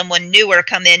have someone newer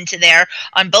come into there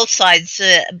on both sides,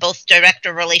 both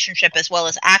director relationship as well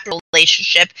as actor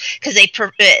relationship, because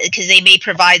they may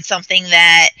provide something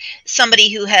that somebody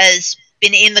who has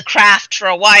been in the craft for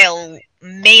a while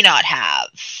may not have.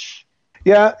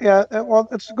 Yeah, yeah. Well,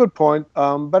 it's a good point.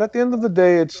 But at the end of the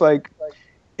day, it's like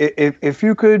if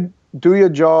you could do your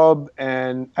job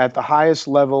and at the highest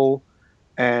level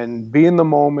and be in the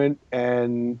moment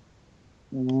and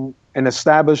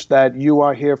establish that you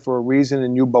are here for a reason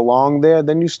and you belong there,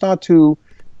 then you start to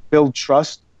build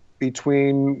trust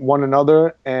between one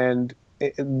another, and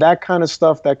that kind of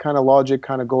stuff, that kind of logic,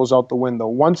 kind of goes out the window.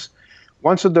 Once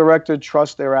a director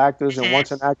trusts their actors, and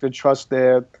once an actor trusts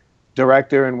their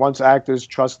director, and once actors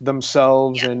trust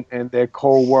themselves and their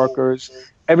co-workers,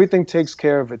 everything takes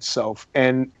care of itself.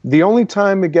 And the only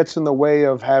time it gets in the way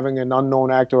of having an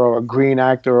unknown actor or a green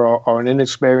actor or an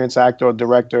inexperienced actor or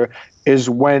director is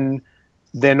when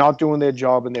they're not doing their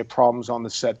job and there are problems on the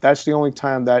set. That's the only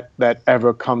time that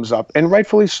ever comes up. And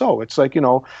rightfully so. It's like,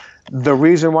 the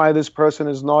reason why this person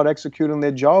is not executing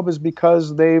their job is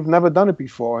because they've never done it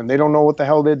before and they don't know what the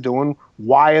hell they're doing.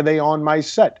 Why are they on my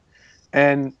set?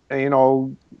 And,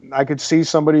 I could see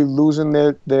somebody losing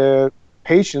their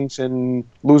patience and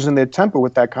losing their temper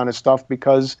with that kind of stuff,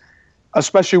 because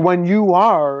especially when you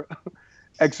are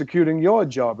executing your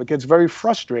job, it gets very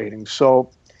frustrating.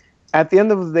 So at the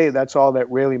end of the day, that's all that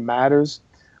really matters.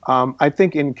 I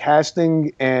think in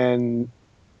casting and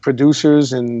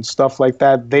producers and stuff like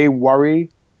that, they worry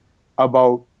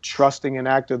about trusting an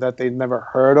actor that they've never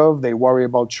heard of. They worry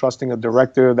about trusting a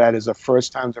director that is a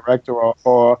first-time director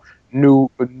or new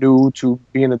to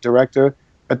being a director.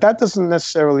 But that doesn't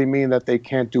necessarily mean that they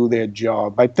can't do their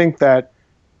job. I think that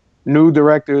new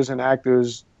directors and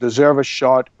actors deserve a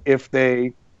shot if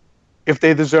they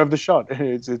deserve the shot.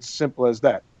 It's simple as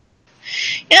that.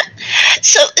 Yeah.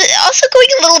 So also going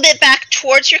a little bit back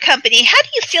towards your company, how do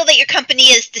you feel that your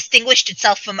company has distinguished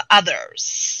itself from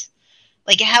others?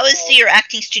 Like, how has your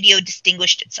acting studio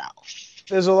distinguished itself?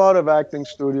 There's a lot of acting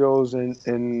studios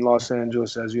in Los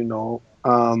Angeles, as you know.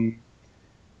 I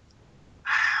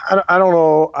don't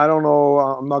know.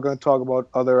 I'm not going to talk about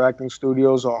other acting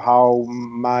studios or how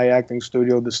my acting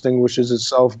studio distinguishes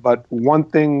itself. But one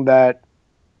thing that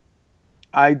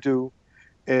I do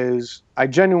is I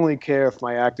genuinely care if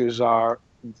my actors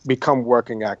become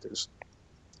working actors,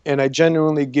 and I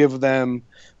genuinely give them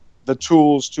the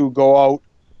tools to go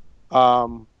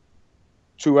out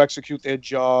to execute their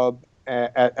job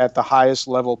at the highest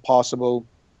level possible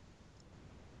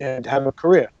and have a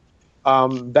career.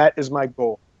 That is my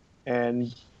goal,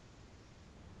 and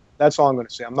that's all I'm going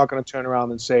to say. I'm not going to turn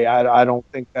around and say I don't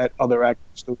think that other acting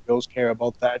studios care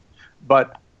about that,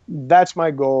 but that's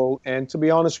my goal. And to be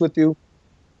honest with you,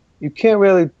 you can't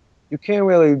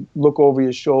really look over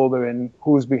your shoulder and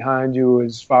who's behind you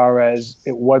as far as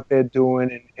what they're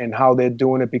doing and how they're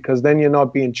doing it, because then you're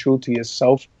not being true to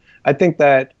yourself. I think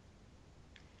that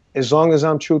as long as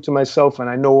I'm true to myself and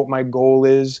I know what my goal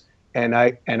is, and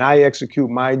I execute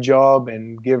my job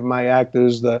and give my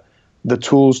actors the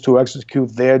tools to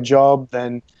execute their job,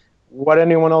 then what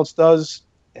anyone else does,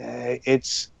 I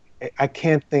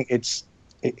can't think. It's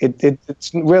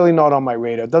really not on my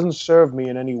radar. It doesn't serve me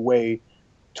in any way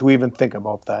to even think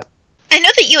about that. I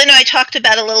know that you and I talked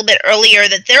about a little bit earlier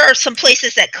that there are some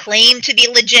places that claim to be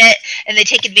legit and they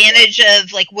take advantage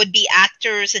of like would-be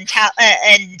actors and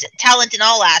talent in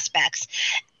all aspects.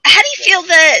 How do you feel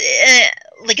that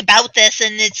about this?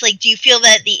 And it's like, do you feel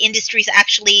that the industry is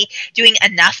actually doing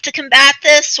enough to combat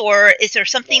this, or is there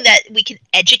something that we can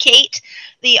educate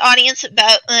the audience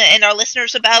about and our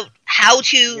listeners about how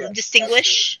to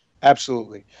distinguish?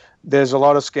 Absolutely. There's a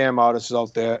lot of scam artists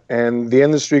out there, and the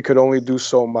industry could only do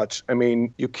so much. I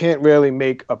mean, you can't really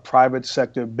make a private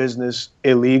sector business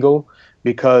illegal,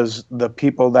 because the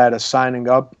people that are signing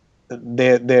up,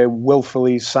 they're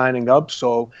willfully signing up.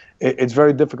 So it's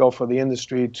very difficult for the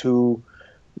industry to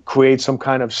create some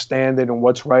kind of standard in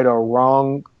what's right or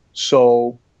wrong.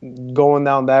 So going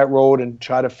down that road and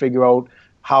try to figure out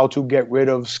how to get rid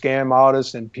of scam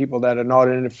artists and people that are not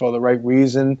in it for the right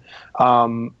reason,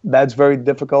 that's very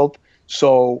difficult.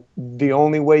 So the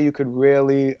only way you could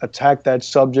really attack that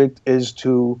subject is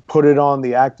to put it on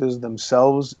the actors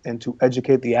themselves and to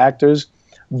educate the actors.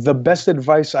 The best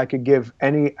advice I could give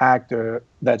any actor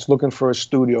that's looking for a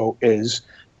studio is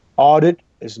audit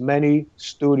as many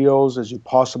studios as you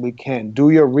possibly can. Do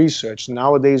your research.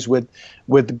 Nowadays with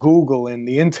Google and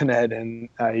the internet, and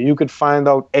you could find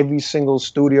out every single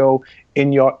studio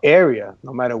in your area,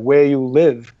 no matter where you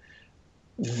live.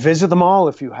 Visit them all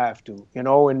if you have to,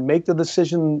 and make the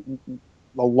decision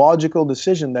a logical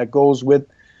decision that goes with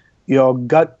your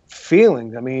gut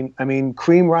feelings. I mean,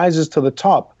 cream rises to the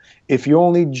top. If you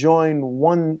only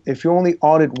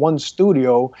audit one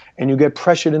studio and you get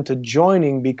pressured into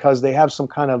joining because they have some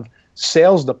kind of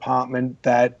sales department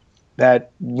that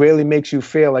really makes you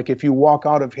feel like if you walk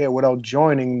out of here without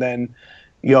joining, then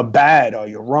you're bad or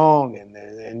you're wrong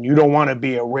and you don't want to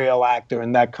be a real actor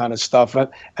and that kind of stuff.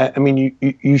 I mean,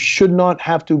 you should not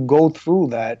have to go through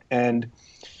that. And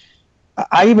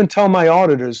I even tell my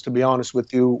auditors, to be honest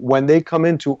with you, when they come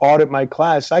in to audit my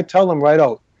class, I tell them right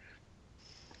out,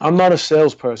 I'm not a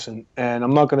salesperson, and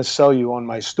I'm not going to sell you on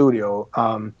my studio.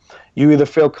 You either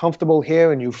feel comfortable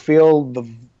here and you feel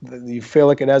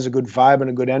like it has a good vibe and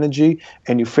a good energy,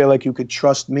 and you feel like you could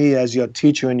trust me as your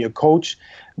teacher and your coach,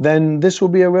 then this will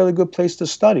be a really good place to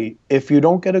study. If you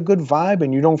don't get a good vibe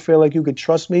and you don't feel like you could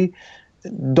trust me,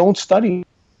 don't study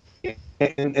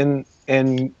and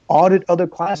audit other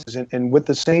classes and with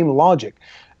the same logic.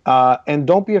 And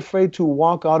don't be afraid to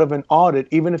walk out of an audit,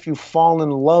 even if you fall in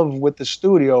love with the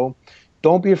studio.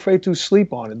 Don't be afraid to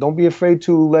sleep on it. Don't be afraid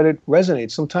to let it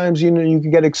resonate. Sometimes, you can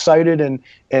get excited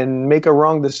and make a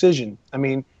wrong decision. I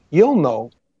mean, you'll know.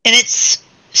 And it's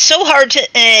so hard to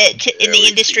in the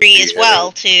industry as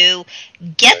well to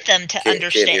get them to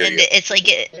understand. It's like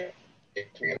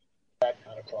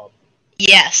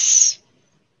yes.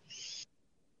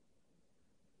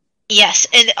 Yes,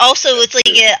 and also it's like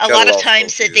a lot of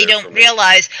times that they don't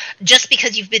realize just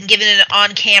because you've been given an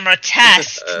on-camera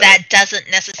test, that doesn't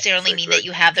necessarily mean that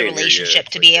you have the relationship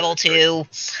to be able to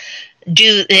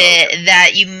do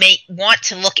that. You may want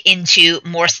to look into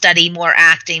more study, more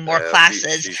acting, more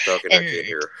classes, and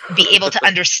be able to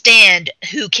understand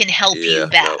who can help you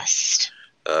best.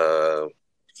 So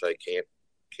I can't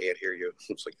hear you.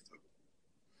 It's like.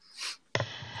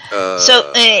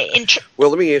 Well,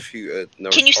 let me ask you.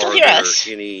 Can you still hear us?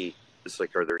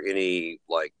 Are there any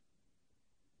like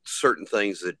certain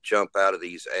things that jump out of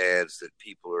these ads that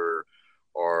people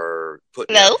are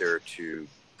putting out there to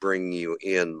bring you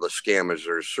in? The scammers,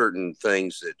 or certain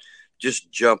things that just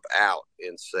jump out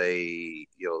and say,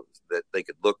 that they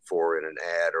could look for in an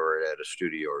ad or at a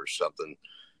studio or something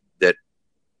that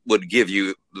might give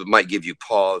you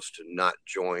pause to not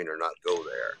join or not go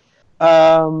there.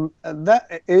 I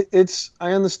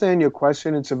understand your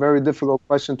question. It's a very difficult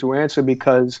question to answer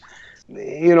because,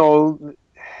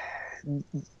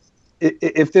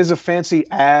 if there's a fancy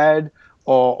ad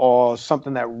or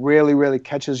something that really, really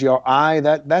catches your eye,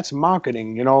 that's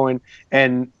marketing,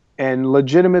 and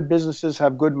legitimate businesses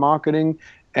have good marketing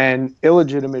and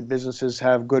illegitimate businesses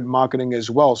have good marketing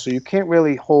as well. So you can't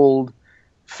really hold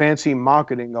fancy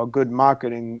marketing or good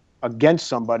marketing against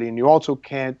somebody, and you also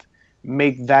can't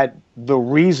make that the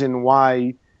reason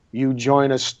why you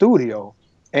join a studio.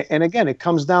 And again, it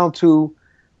comes down to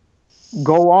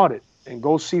go audit and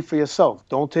go see for yourself.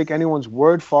 Don't take anyone's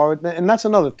word for it. And that's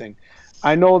another thing.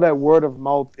 I know that word of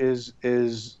mouth is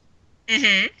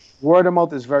word of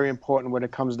mouth is very important when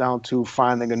it comes down to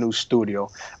finding a new studio.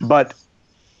 But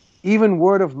even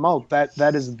word of mouth,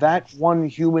 that is that one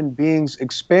human being's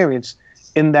experience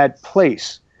in that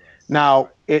place. Now,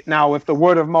 if the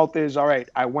word of mouth is, all right,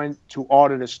 I went to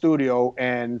audit a studio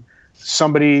and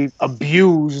somebody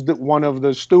abused one of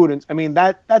the students, I mean,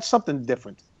 that's something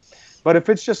different. But if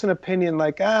it's just an opinion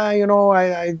like, I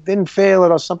didn't fail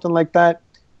it or something like that,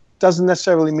 doesn't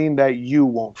necessarily mean that you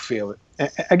won't feel it.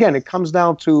 Again, it comes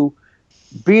down to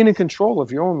being in control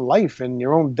of your own life and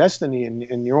your own destiny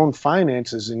and your own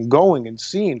finances and going and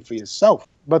seeing for yourself.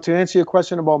 But to answer your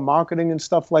question about marketing and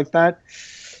stuff like that,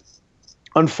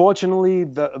 unfortunately,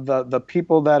 the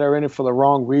people that are in it for the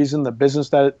wrong reason, the businesses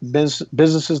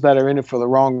that are in it for the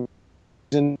wrong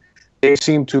reason, they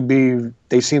seem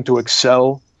to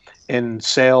excel in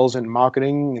sales and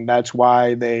marketing, and that's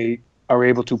why they are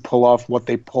able to pull off what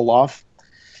they pull off.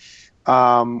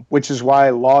 Which is why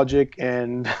logic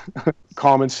and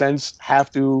common sense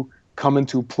have to come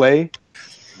into play.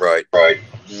 Right.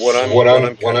 What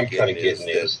I'm kind of getting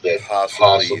is that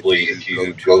possibly if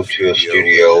you go to a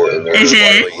studio and there's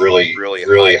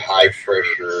really high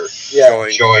pressure,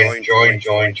 join,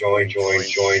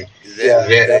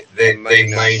 they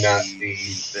may not be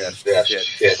the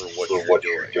best fit for what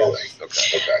you're doing.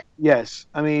 Okay. Yes,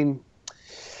 I mean,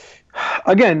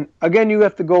 again, you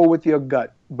have to go with your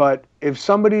gut. But if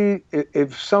somebody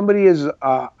is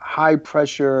a high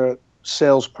pressure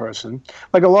salesperson,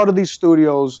 like a lot of these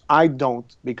studios, I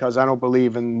don't, because I don't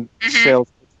believe in sales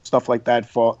stuff like that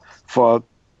for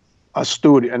a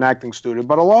studio, an acting studio.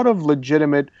 But a lot of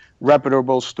legitimate,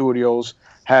 reputable studios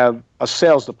have a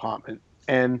sales department,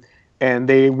 and and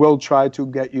they will try to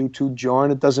get you to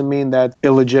join. It doesn't mean that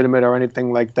illegitimate or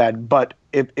anything like that. But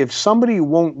if somebody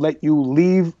won't let you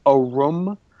leave a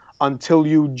room until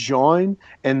you join,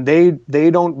 and they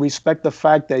don't respect the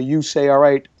fact that you say, all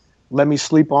right, let me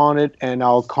sleep on it and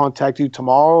I'll contact you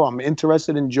tomorrow. I'm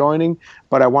interested in joining,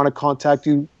 but I want to contact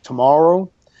you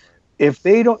tomorrow. If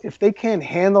they can't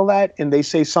handle that and they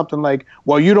say something like,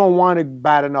 well, you don't want it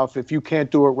bad enough if you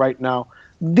can't do it right now,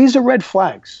 these are red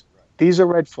flags. These are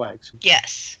red flags.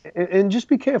 Yes. And just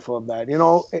be careful of that. You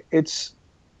know, it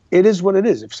is what it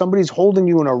is. If somebody's holding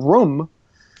you in a room,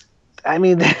 I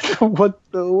mean, what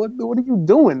are you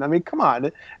doing? I mean, come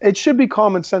on. It should be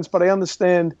common sense, but I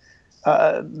understand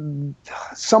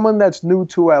someone that's new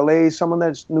to LA, someone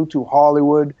that's new to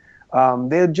Hollywood,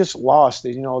 they're just lost.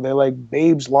 You know, they're like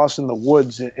babes lost in the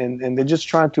woods, and they're just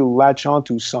trying to latch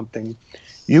onto something.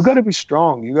 You got to be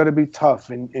strong. You got to be tough,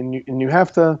 and you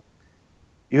have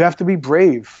to be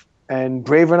brave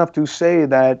enough to say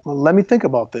that, well, let me think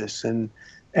about this, and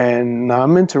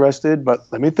I'm interested, but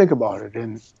let me think about it.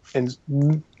 And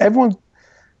everyone,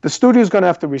 the studio is going to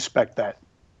have to respect that.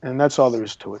 And that's all there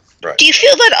is to it. Right. Do you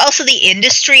feel that also the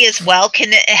industry as well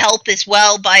can help as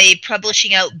well by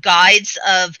publishing out guides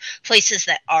of places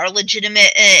that are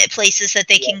legitimate places that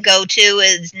they can go to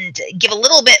and give a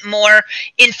little bit more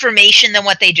information than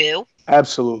what they do?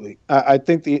 Absolutely. I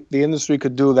think the industry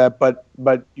could do that, but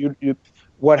you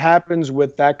what happens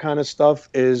with that kind of stuff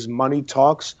is money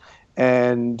talks,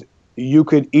 and you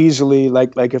could easily,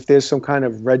 like if there's some kind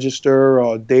of register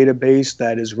or database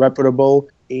that is reputable,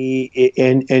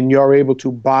 and you're able to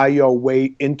buy your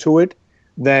way into it,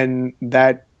 then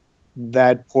that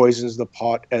poisons the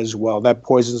pot as well. That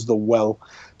poisons the well.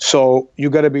 So you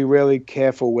got to be really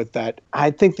careful with that.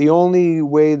 I think the only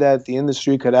way that the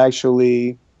industry could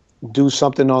actually do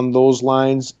something on those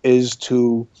lines is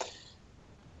to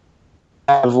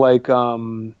have like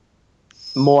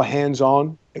more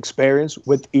hands-on experience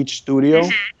with each studio,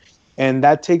 and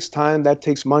that takes time, that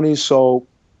takes money. So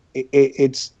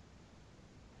it's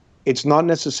not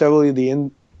necessarily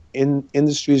the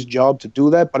industry's job to do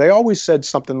that. But I always said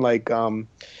something like the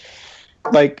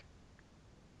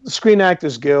Screen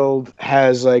Actors Guild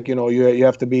has, like, you know, you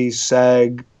have to be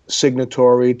SAG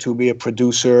signatory to be a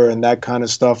producer and that kind of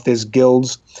stuff. There's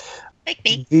guilds. Like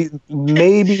me.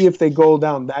 Maybe if they go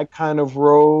down that kind of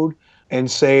road and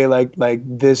say like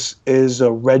this is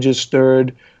a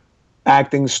registered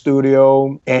acting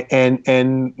studio,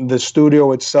 and the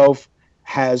studio itself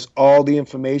has all the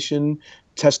information,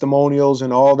 testimonials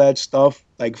and all that stuff,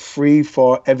 like free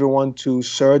for everyone to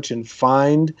search and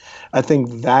find, I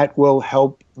think that will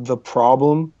help the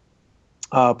problem,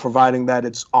 providing that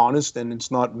it's honest and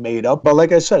it's not made up. But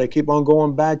like I said, I keep on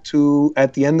going back to,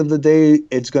 at the end of the day,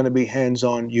 it's going to be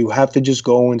hands-on. You have to just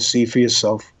go and see for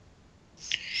yourself.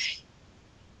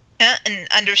 And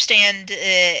understand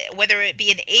whether it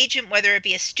be an agent, whether it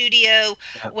be a studio,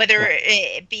 whether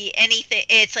it be anything.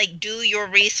 It's like, do your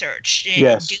research.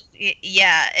 Yes.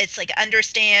 It's like,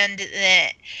 understand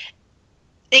that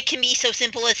it can be so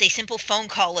simple as a simple phone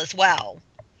call as well.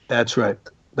 That's right.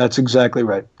 That's exactly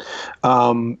right.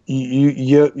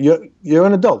 You're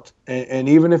an adult, and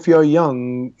even if you're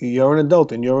young, you're an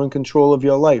adult and you're in control of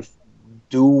your life.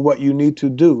 Do what you need to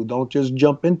do. Don't just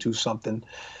jump into something.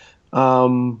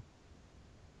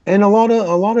 And a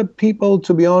lot of people,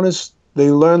 to be honest,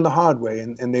 they learn the hard way,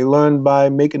 and they learn by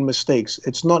making mistakes.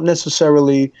 It's not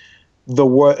necessarily the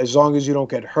word, as long as you don't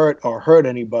get hurt or hurt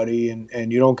anybody,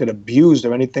 and you don't get abused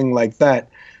or anything like that.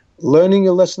 Learning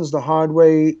your lessons the hard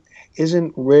way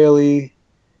isn't really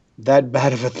that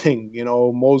bad of a thing. You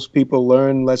know, most people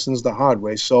learn lessons the hard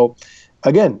way. So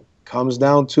again, comes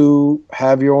down to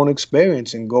have your own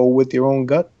experience and go with your own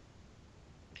gut.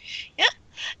 Yeah.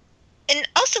 And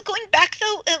also going back,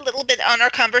 though, a little bit on our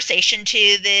conversation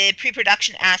to the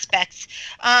pre-production aspects,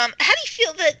 how do you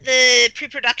feel that the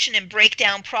pre-production and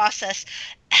breakdown process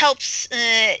helps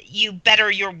you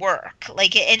better your work?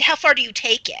 Like, and how far do you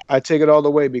take it? I take it all the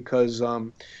way, because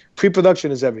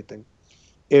pre-production is everything.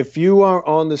 If you are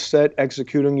on the set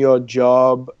executing your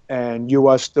job and you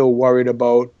are still worried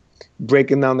about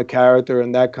breaking down the character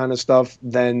and that kind of stuff,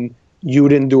 then you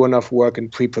didn't do enough work in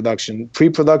pre-production.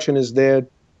 Pre-production is there.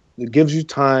 It gives you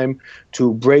time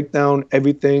to break down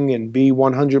everything and be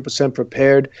 100%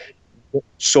 prepared.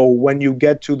 So when you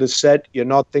get to the set, you're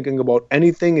not thinking about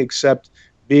anything except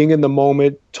being in the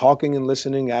moment, talking and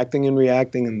listening, acting and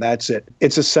reacting, and that's it.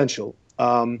 It's essential.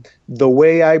 The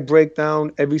way I break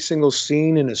down every single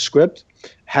scene in a script,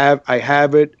 I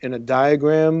have it in a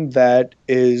diagram that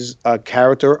is a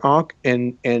character arc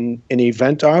and an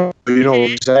event arc. You know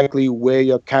exactly where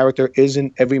your character is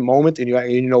in every moment, and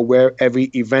you know where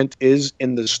every event is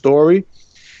in the story.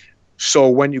 So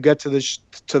when you get to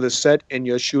the set and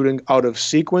you're shooting out of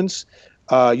sequence,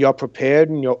 you're prepared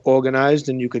and you're organized,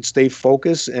 and you could stay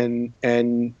focused, and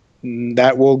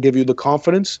that will give you the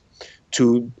confidence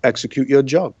to execute your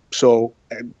job. So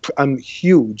I'm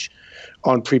huge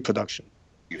on pre-production.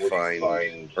 You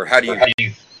find, or how do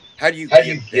you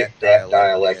get that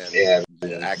dialect and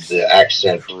the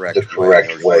accent the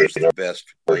correct way?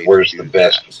 Where's the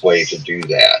best way to do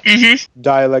that? Mm-hmm.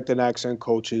 Dialect and accent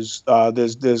coaches.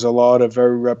 There's a lot of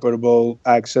very reputable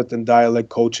accent and dialect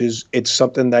coaches. It's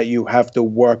something that you have to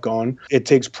work on. It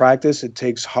takes practice. It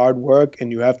takes hard work,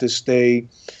 and you have to stay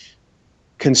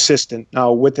consistent.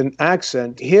 Now, with an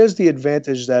accent, here's the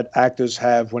advantage that actors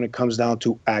have when it comes down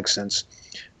to accents.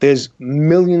 There's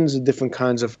millions of different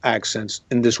kinds of accents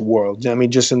in this world. I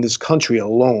mean, just in this country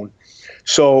alone.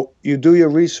 So you do your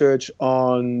research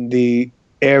on the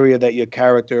area that your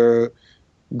character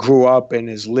grew up and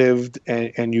has lived,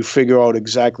 and you figure out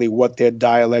exactly what their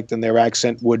dialect and their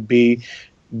accent would be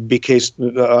because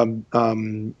due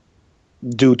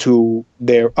to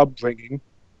their upbringing.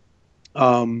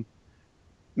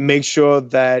 Make sure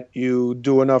that you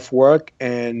do enough work,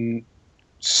 and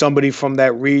somebody from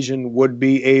that region would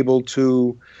be able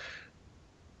to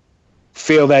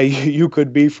feel that you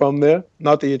could be from there.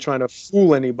 Not that you're trying to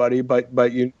fool anybody,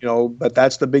 but you know, but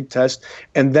that's the big test.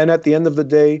 And then at the end of the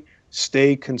day,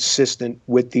 stay consistent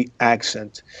with the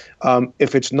accent.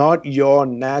 If it's not your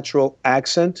natural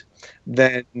accent,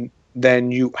 then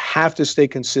you have to stay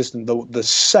consistent. The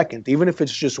second, even if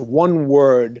it's just one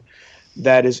word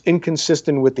that is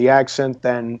inconsistent with the accent,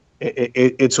 then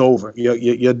it's over.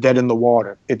 You're dead in the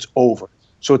water. It's over.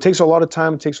 So it takes a lot of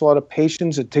time. It takes a lot of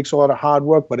patience. It takes a lot of hard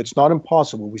work, but it's not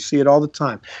impossible. We see it all the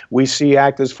time. We see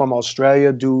actors from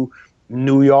Australia do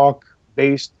New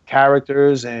York-based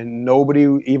characters, and nobody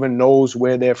even knows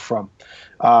where they're from.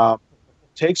 It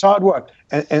takes hard work,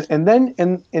 and then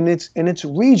it's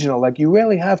regional. Like, you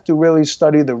really have to really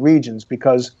study the regions,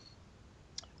 because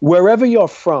wherever you're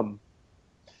from,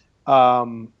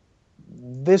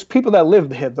 there's people that live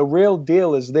there. The real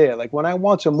deal is there. Like, when I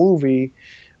watch a movie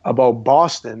about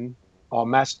Boston or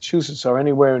Massachusetts or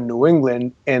anywhere in New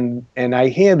England, and I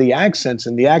hear the accents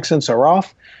and the accents are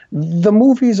off, the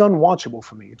movie's unwatchable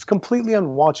for me. It's completely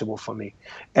unwatchable for me.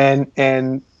 And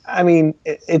I mean,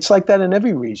 it's like that in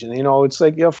every region. You know, it's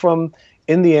like you're from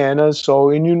Indiana,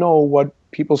 and you know what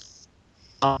people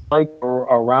like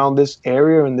around this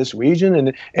area in this region,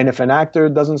 and if an actor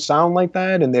doesn't sound like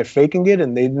that and they're faking it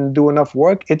and they didn't do enough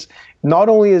work, it's not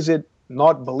only is it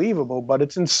not believable, but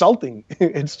it's insulting.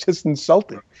 It's just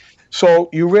insulting. So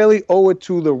you really owe it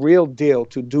to the real deal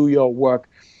to do your work,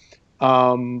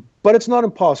 but it's not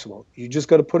impossible. You just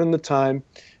got to put in the time.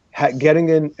 Getting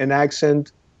an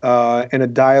accent and a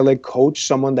dialect coach,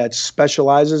 someone that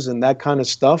specializes in that kind of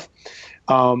stuff,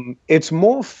 it's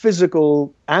more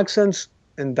physical. Accents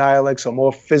and dialects are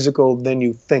more physical than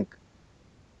you think.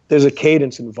 There's a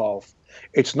cadence involved.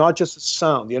 It's not just a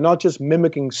sound. You're not just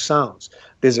mimicking sounds.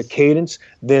 There's a cadence.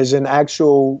 There's an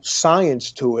actual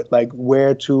science to it, like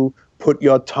where to put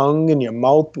your tongue in your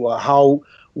mouth, or how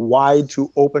wide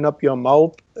to open up your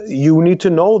mouth. You need to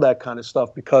know that kind of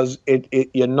stuff, because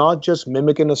you're not just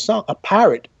mimicking a sound. A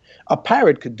parrot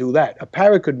could do that. A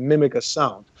parrot could mimic a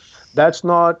sound. That's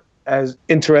not as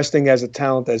interesting as a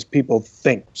talent as people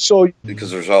think. So,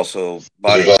 because there's also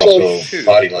body language too.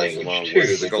 That goes along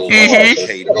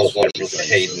with the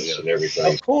cadence and everything.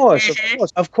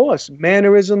 Of course.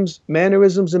 Mannerisms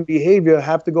and behavior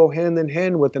have to go hand in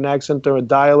hand with an accent or a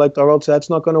dialect, or else that's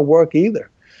not going to work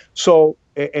either. So,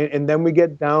 and then we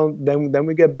get down, then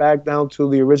we get back down to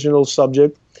the original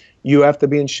subject. You have to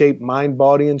be in shape, mind,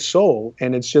 body, and soul.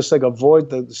 And it's just like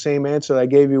the same answer I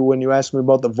gave you when you asked me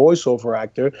about the voiceover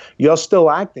actor. You're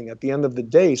still acting at the end of the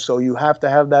day, so you have to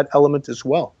have that element as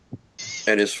well.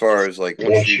 And as far as like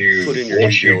once you put in your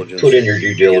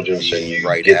due diligence and you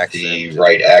get the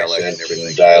right accent and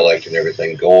the dialect and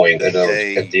everything going, at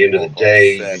the end of the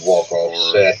day, you walk off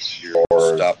set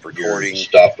or stop recording. Is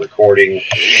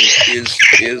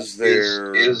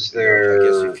there?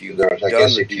 I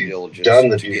guess if you've done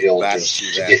the due diligence to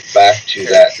get back to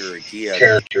that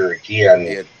character again,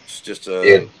 it's just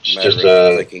a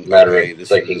matter of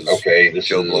thinking. Okay, this is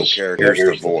Joe Blow character.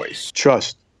 Here's the voice.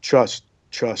 Trust.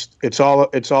 It's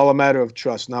all a matter of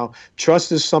trust. Now,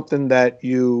 trust is something that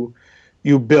you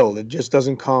you build. It just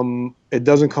doesn't come. It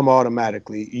doesn't come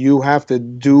automatically. You have to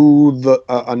do the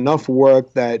enough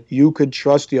work that you could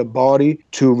trust your body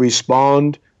to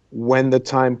respond when the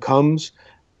time comes.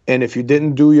 And if you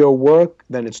didn't do your work,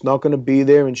 then it's not going to be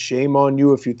there. And shame on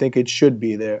you if you think it should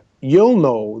be there. You'll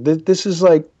know that this is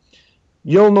like,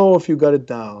 you'll know if you got it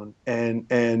down. And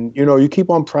you know, you keep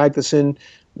on practicing.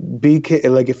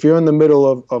 Like if you're in the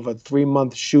middle of a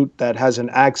 3-month shoot that has an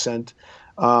accent,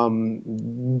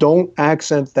 don't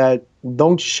accent that.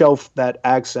 Don't shelf that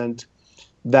accent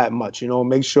that much. You know,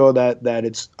 make sure that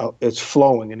it's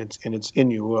flowing and it's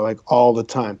in you like all the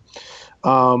time.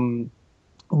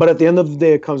 But at the end of the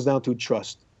day, it comes down to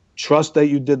trust. Trust that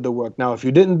you did the work. Now, if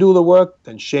you didn't do the work,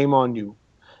 then shame on you.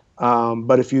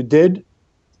 But if you did,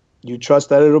 you trust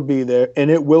that it'll be there, and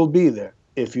it will be there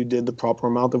if you did the proper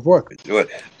amount of work. Do it.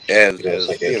 As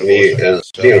being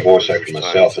a voice actor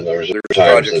myself, and there's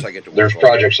projects I get to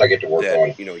work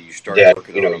on. You know, you start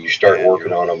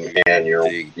working on them, and your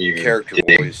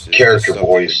character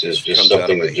voice is just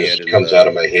something that just comes out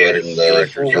of my head, and the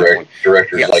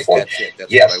director's like, "Well,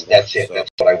 yes, that's it. That's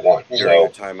what I want." So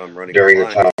during the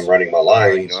time I'm running my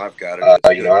lines, I've got it.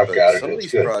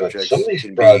 It's good. But some of these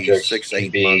projects can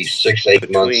be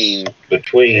 6-8 months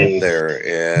between there,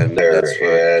 and that's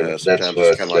what sometimes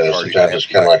it's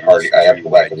kind of like hard. I have to go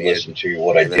back and listen to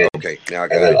what I did. Now I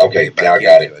got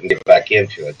it, and get back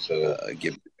into it. So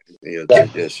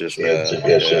it's just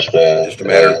a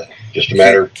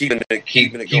matter of keeping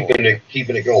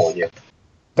it going. Yeah,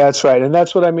 that's right, and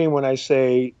that's what I mean when I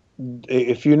say,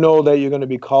 if you know that you're going to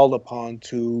be called upon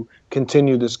to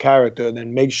continue this character,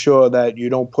 then make sure that you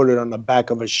don't put it on the back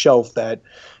of a shelf. That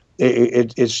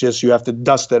it's just, you have to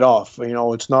dust it off. You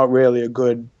know, it's not really a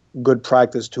good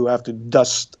practice to have to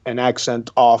dust an accent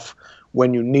off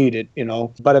when you need it, you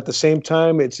know. But at the same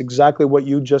time, it's exactly what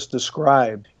you just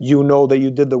described. You know that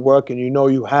you did the work, and you know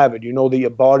you have it. You know that your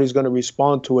body's going to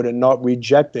respond to it and not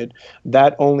reject it.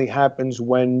 That only happens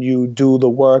when you do the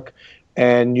work,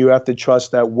 and you have to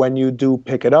trust that when you do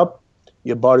pick it up,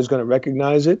 your body's going to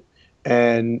recognize it,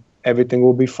 and everything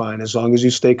will be fine as long as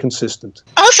you stay consistent.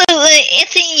 Also,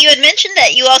 Anthony, you had mentioned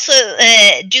that you also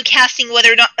do casting,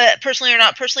 whether or not personally or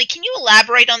not personally. Can you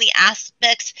elaborate on the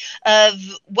aspects of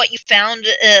what you found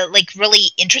like really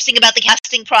interesting about the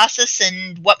casting process,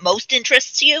 and what most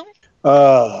interests you?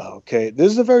 Okay.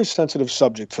 This is a very sensitive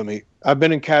subject for me. I've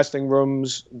been in casting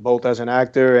rooms both as an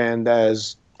actor and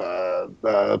as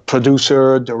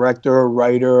producer, director,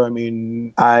 writer. I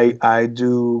mean, I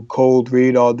do cold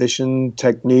read audition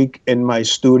technique in my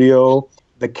studio.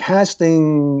 The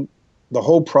casting, the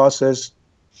whole process,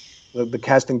 the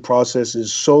casting process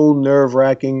is so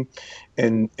nerve-wracking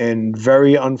and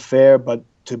very unfair. But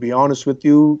to be honest with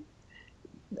you,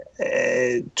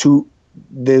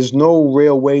 there's no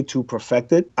real way to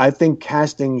perfect it. I think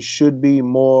casting should be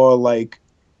more like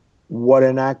what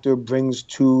an actor brings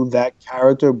to that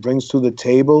character, brings to the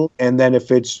table. And then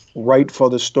if it's right for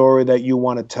the story that you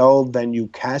want to tell, then you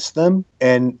cast them.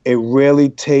 And it really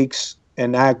takes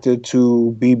an actor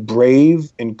to be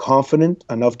brave and confident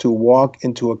enough to walk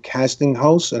into a casting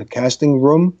house, a casting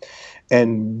room,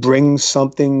 and bring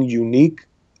something unique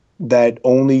that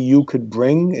only you could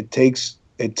bring. It takes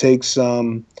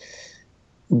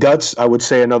guts. I would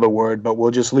say another word, but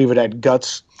we'll just leave it at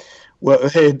guts. Well,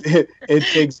 it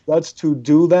takes guts to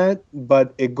do that,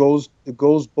 but it goes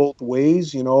both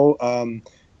ways, you know.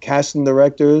 Casting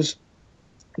directors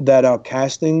that are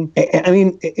casting, I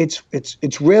mean, it's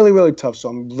really, really tough. So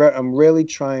I'm really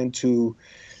trying to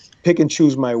pick and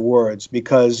choose my words,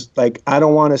 because like I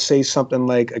don't want to say something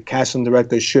like a casting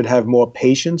director should have more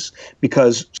patience,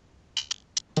 because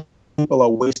people are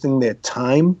wasting their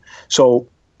time. So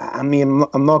I mean,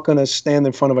 I'm not going to stand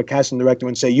in front of a casting director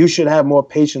and say, you should have more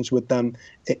patience with them.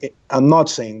 I'm not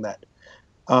saying that.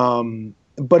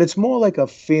 But it's more like a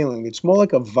feeling. It's more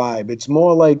like a vibe. It's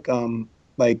more like an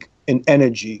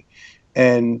energy.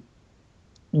 And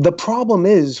the problem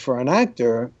is, for an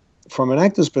actor, from an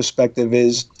actor's perspective,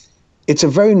 is it's a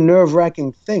very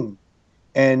nerve-wracking thing.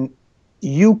 And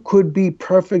you could be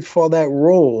perfect for that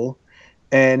role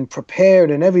and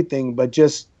prepared and everything, but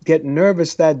just get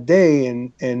nervous that day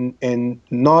and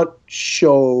not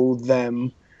show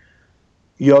them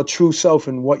your true self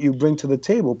and what you bring to the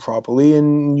table properly,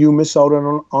 and you miss out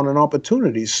on an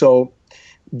opportunity. So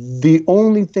the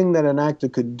only thing that an actor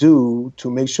could do to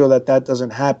make sure that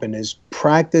doesn't happen is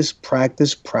practice,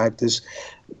 practice, practice.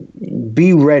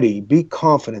 Be ready, be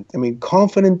confident. I mean,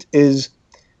 confident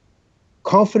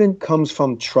comes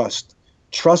from trust.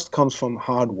 Trust comes from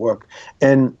hard work.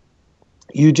 And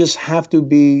you just have to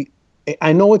be,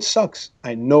 I know it sucks.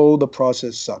 I know the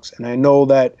process sucks. And I know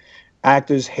that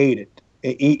actors hate it.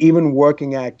 even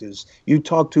working actors. You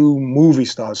talk to movie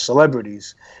stars,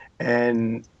 celebrities,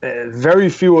 and very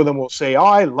few of them will say, "Oh,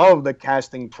 I love the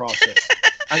casting process."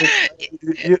 I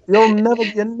mean, you're never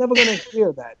going to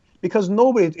hear that, because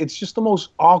nobody. It's just the most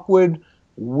awkward,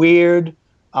 weird,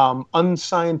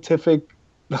 unscientific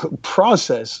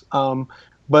process.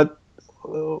 But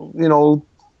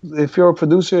if you're a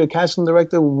producer, a casting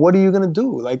director, what are you going to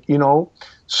do?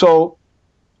 So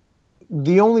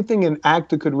the only thing an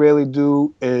actor could really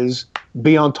do is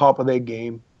be on top of their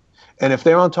game. And if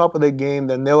they're on top of their game,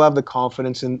 then they'll have the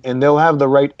confidence and they'll have the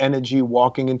right energy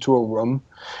walking into a room,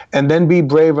 and then be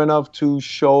brave enough to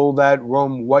show that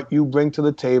room what you bring to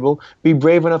the table. Be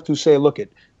brave enough to say, look,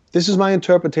 this is my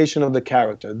interpretation of the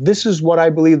character. This is what I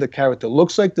believe the character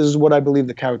looks like. This is what I believe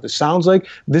the character sounds like.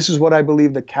 This is what I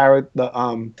believe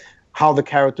how the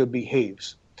character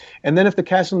behaves. And then if the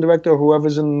casting director or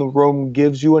whoever's in the room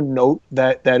gives you a note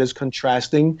that is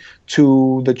contrasting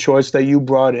to the choice that you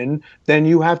brought in, then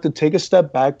you have to take a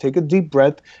step back, take a deep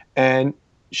breath, and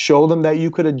show them that you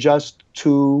could adjust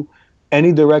to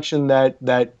any direction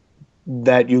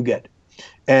that you get.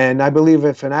 And I believe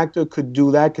if an actor could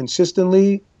do that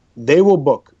consistently, they will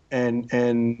book and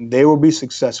they will be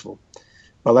successful.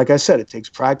 But like I said, it takes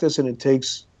practice and it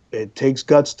takes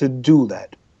guts to do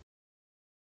that.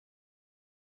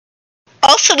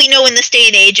 Also, we know in this day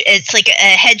and age, it's like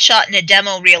a headshot and a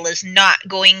demo reel is not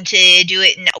going to do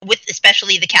it, with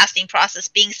especially the casting process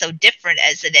being so different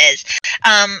as it is.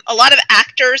 A lot of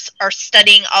actors are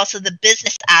studying also the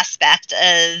business aspect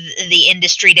of the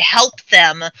industry to help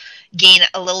them gain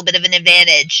a little bit of an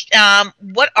advantage.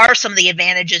 What are some of the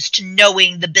advantages to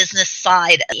knowing the business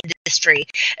side of the industry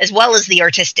as well as the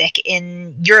artistic,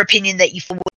 in your opinion, that you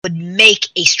would make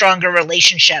a stronger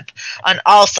relationship on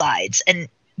all sides and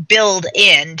build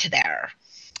into there?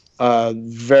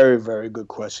 Very, very good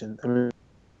question. I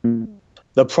mean,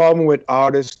 the problem with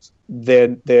artists,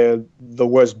 they're the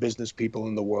worst business people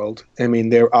in the world. I mean,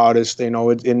 they're artists. It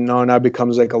now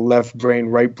becomes like a left brain,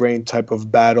 right brain type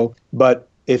of battle. But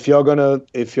if you're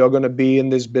gonna be in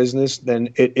this business, then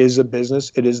it is a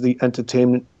business. It is the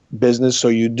entertainment business. So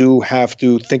you do have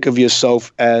to think of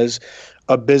yourself as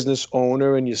a business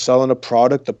owner, and you're selling a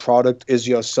product. The product is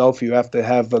yourself. You have to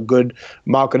have a good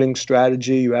marketing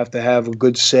strategy. You have to have a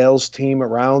good sales team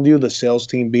around you. The sales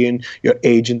team being your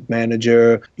agent,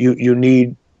 manager. You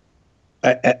need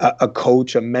a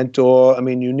coach, a mentor. I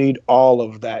mean, you need all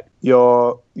of that.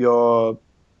 Your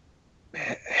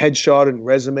headshot and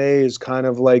resume is kind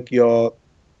of like your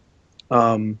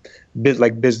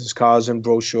like business cards and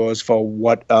brochures for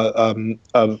what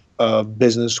a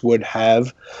business would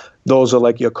have. Those are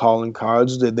like your calling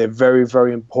cards. They're very,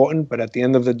 very important. But at the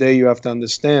end of the day, you have to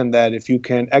understand that if you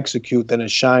can't execute, then a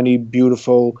shiny,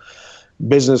 beautiful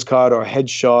business card or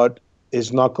headshot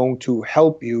is not going to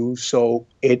help you. So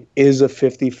it is a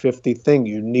 50-50 thing.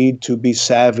 You need to be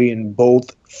savvy in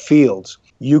both fields.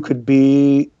 You could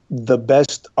be the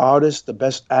best artist, the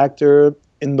best actor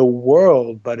in the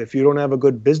world, but if you don't have a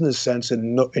good business sense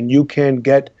and you can't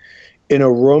get in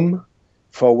a room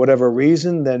for whatever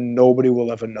reason, then nobody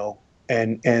will ever know.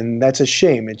 And that's a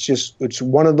shame. It's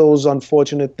one of those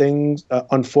unfortunate things,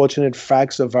 unfortunate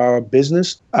facts of our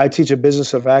business. I teach a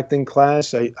business of acting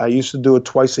class. I used to do it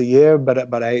twice a year,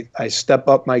 but I step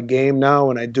up my game now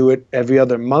and I do it every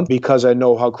other month because I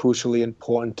know how crucially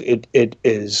important it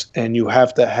is. And you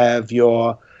have to have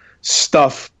your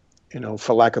stuff,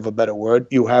 for lack of a better word,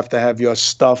 you have to have your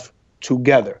stuff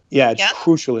together. Yeah, it's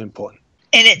crucially important.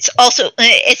 And it's also,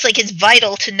 it's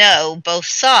vital to know both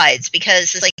sides,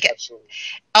 because it's like,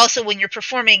 also when you're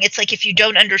performing, it's like if you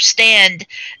don't understand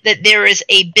that there is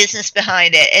a business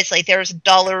behind it, it's like there's a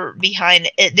dollar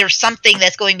behind it, there's something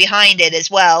that's going behind it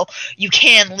as well, you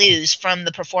can lose from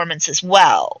the performance as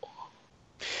well.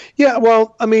 Yeah,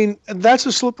 well, I mean, that's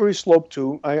a slippery slope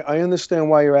too. I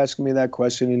understand why you're asking me that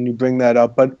question and you bring that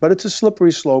up, but it's a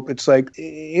slippery slope. It's like,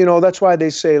 that's why they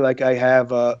say, like, I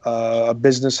have a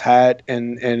business hat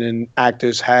and an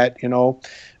actor's hat.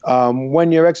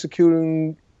 When you're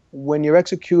executing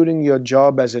your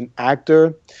job as an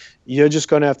actor, you're just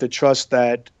going to have to trust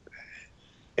that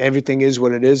everything is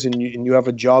what it is, and you have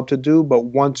a job to do. But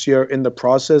once you're in the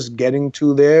process, getting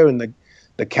to there, and the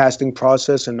casting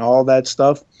process and all that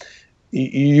stuff,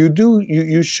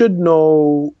 you should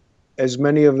know as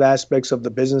many of the aspects of the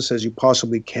business as you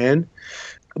possibly can.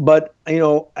 But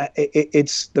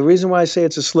it's the reason why I say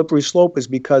it's a slippery slope is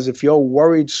because if you're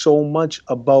worried so much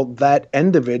about that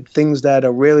end of it, things that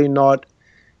are really not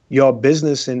your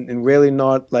business and really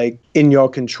not like in your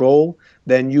control,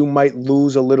 then you might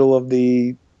lose a little of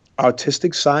the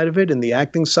artistic side of it and the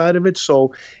acting side of it.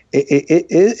 So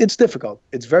it's difficult.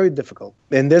 It's very difficult.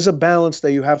 And there's a balance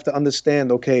that you have to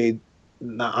understand. Okay,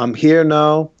 now I'm here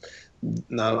now.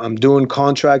 Now I'm doing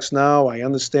contracts now. I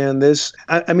understand this.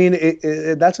 I mean,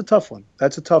 that's a tough one.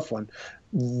 That's a tough one.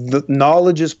 The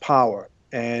knowledge is power.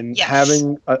 And yes.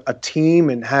 having a team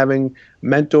and having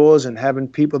mentors and having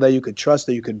people that you could trust,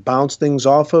 that you could bounce things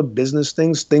off of, business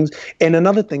things. And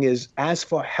another thing is ask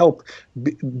for help.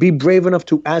 Be brave enough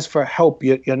to ask for help.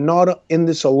 You're not in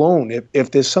this alone.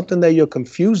 If there's something that you're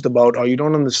confused about or you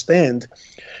don't understand,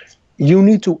 you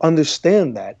need to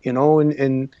understand that, you know,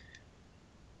 and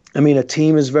I mean, a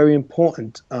team is very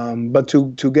important. But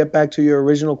to get back to your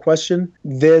original question,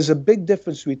 there's a big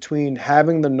difference between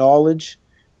having the knowledge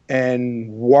and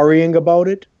worrying about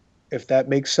it, if that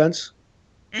makes sense.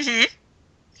 Mm-hmm.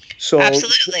 So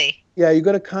absolutely. Yeah, you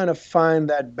got to kind of find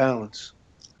that balance.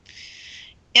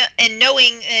 Yeah, and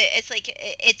knowing it's like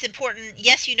it's important.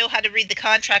 Yes, you know how to read the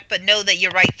contract, but know that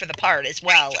you're right for the part as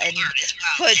well, and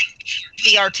put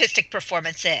the artistic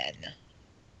performance in.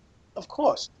 Of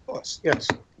course, yes.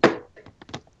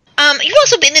 You've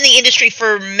also been in the industry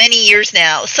for many years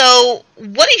now. So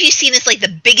what have you seen as like the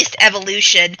biggest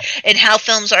evolution in how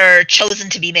films are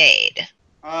chosen to be made?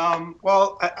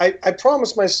 Well, I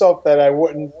promised myself that I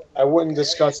wouldn't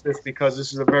discuss this because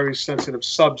this is a very sensitive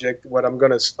subject. What I'm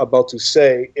about to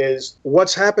say is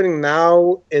what's happening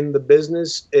now in the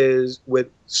business is with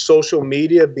social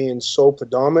media being so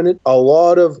predominant. A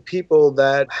lot of people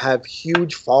that have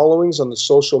huge followings on the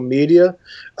social media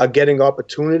are getting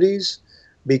opportunities.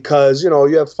 Because, you know,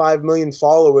 you have 5 million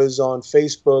followers on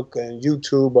Facebook and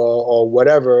YouTube or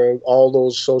whatever, all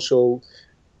the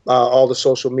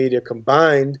social media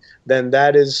combined, then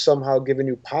that is somehow giving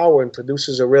you power, and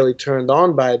producers are really turned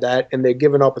on by that, and they're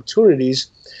given opportunities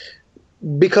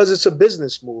because it's a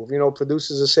business move. You know,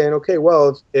 producers are saying, okay,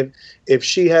 well, if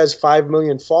she has 5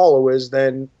 million followers,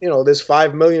 then, you know, there's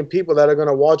 5 million people that are going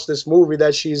to watch this movie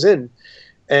that she's in.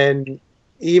 And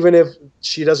even if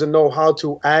she doesn't know how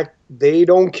to act, they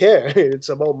don't care. It's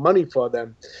about money for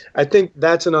them. I think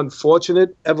that's an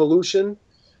unfortunate evolution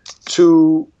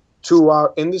to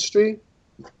our industry.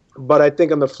 But I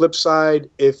think on the flip side,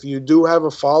 if you do have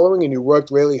a following and you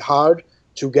worked really hard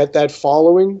to get that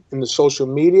following in the social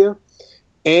media,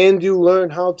 and you learn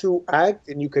how to act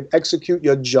and you can execute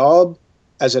your job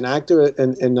as an actor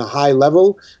in a high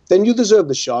level, then you deserve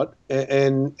the shot.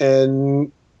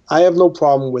 And I have no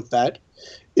problem with that.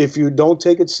 If you don't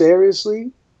take it seriously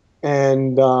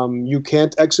and you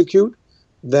can't execute,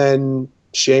 then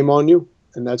shame on you.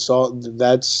 And that's all.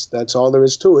 That's all there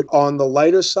is to it. On the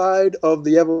lighter side of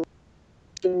the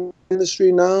evolution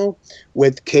industry now,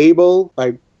 with cable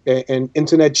and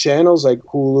internet channels like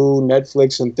Hulu,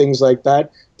 Netflix, and things like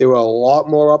that, there are a lot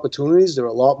more opportunities. There are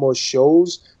a lot more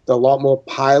shows. There are a lot more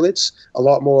pilots. A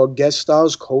lot more guest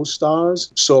stars,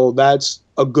 co-stars. So that's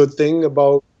a good thing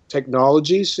about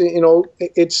technology. So, you know,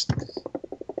 it's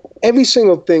every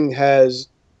single thing has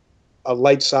a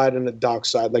light side and a dark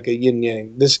side, like a yin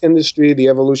yang. This industry, the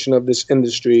evolution of this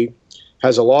industry,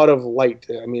 has a lot of light.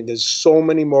 I mean, there's so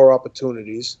many more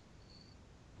opportunities,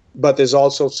 but there's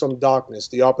also some darkness.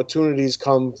 The opportunities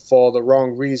come for the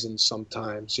wrong reasons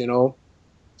sometimes, you know.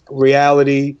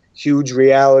 Huge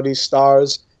reality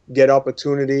stars get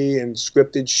opportunity in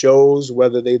scripted shows,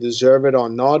 whether they deserve it or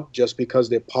not, just because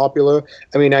they're popular.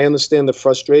 I mean, I understand the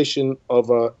frustration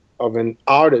of an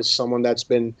artist, someone that's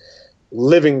been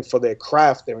living for their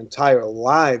craft their entire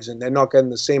lives, and they're not getting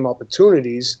the same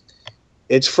opportunities.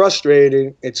 It's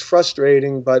frustrating,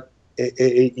 but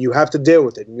you have to deal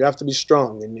with it, and you have to be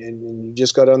strong, and you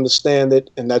just got to understand it,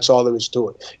 and that's all there is to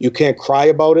it. You can't cry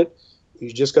about it.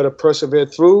 You just got to persevere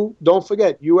through. Don't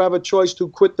forget, you have a choice to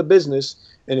quit the business,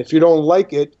 and if you don't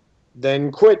like it,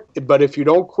 then quit. But if you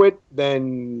don't quit,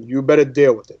 then you better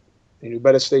deal with it, and you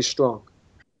better stay strong.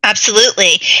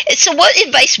 Absolutely. So what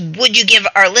advice would you give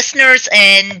our listeners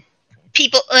and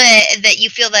people that you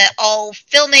feel that all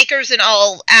filmmakers and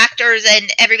all actors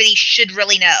and everybody should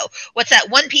really know? What's that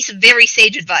one piece of very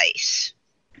sage advice?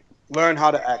 Learn how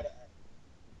to act.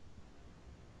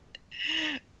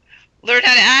 Learn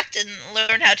how to act and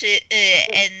learn how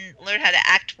to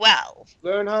act well.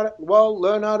 Learn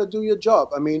how to do your job.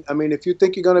 I mean, if you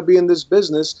think you're going to be in this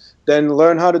business, then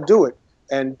learn how to do it.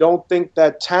 And don't think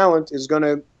that talent is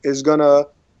gonna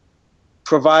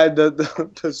provide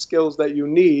the skills that you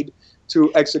need to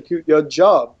execute your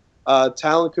job.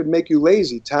 Talent could make you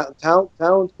lazy.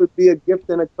 Talent could be a gift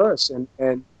and a curse.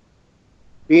 And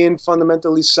being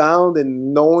fundamentally sound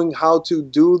and knowing how to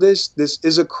do this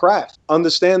is a craft.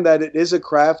 Understand that it is a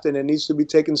craft and it needs to be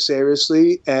taken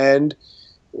seriously, and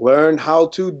learn how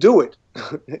to do it.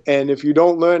 And if you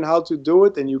don't learn how to do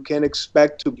it, then you can't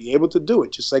expect to be able to do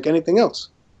it, just like anything else.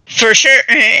 For sure.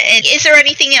 And is there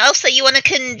anything else that you want to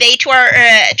convey to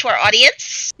our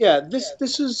audience? Yeah,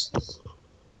 this is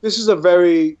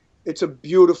it's a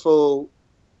beautiful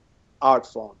art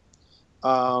form.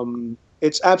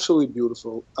 It's absolutely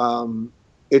beautiful.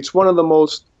 It's one of the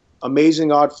most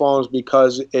amazing art forms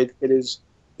because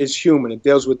it's human. It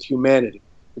deals with humanity.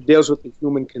 It deals with the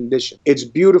human condition. It's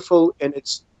beautiful in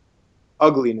its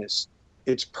ugliness.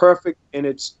 It's perfect in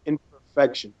its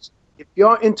imperfections. If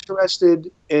you're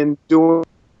interested in doing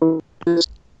this,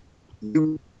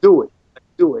 you do it.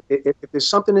 Do it. If there's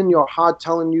something in your heart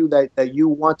telling you that you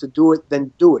want to do it,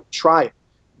 then do it. Try it.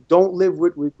 Don't live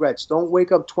with regrets. Don't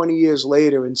wake up 20 years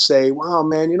later and say, "Wow,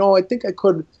 man, I think I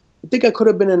could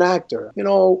have been an actor."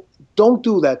 Don't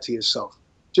do that to yourself.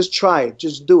 Just try it.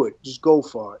 Just do it. Just go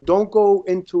for it. Don't go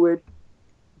into it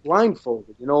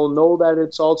blindfolded. Know that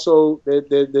it's also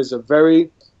there's a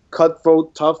very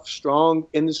cutthroat, tough, strong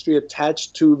industry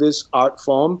attached to this art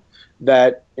form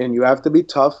and you have to be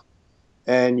tough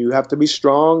and you have to be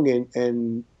strong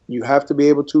and you have to be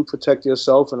able to protect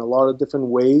yourself in a lot of different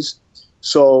ways.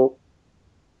 So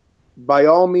by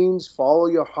all means, follow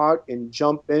your heart and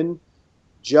jump in.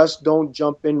 Just don't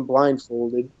jump in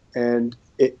blindfolded, and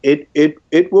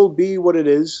it will be what it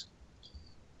is.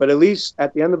 But at least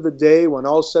at the end of the day, when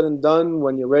all's said and done,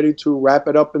 when you're ready to wrap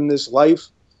it up in this life,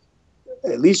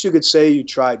 at least you could say you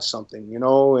tried something,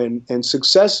 and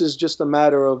success is just a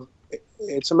matter of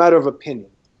opinion.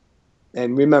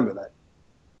 And remember that.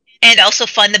 And also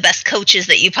find the best coaches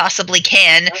that you possibly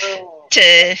can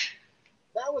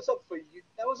That was up for you.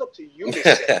 That was up to you to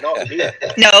say, not me.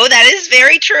 No, that is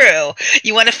very true.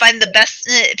 You want to find the best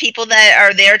people that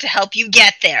are there to help you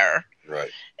get there. Right.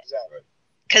 Exactly.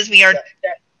 Because we are.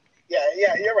 Yeah,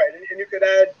 you're right. And you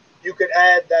could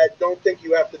add that don't think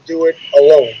you have to do it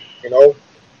alone.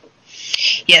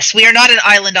 Yes, we are not an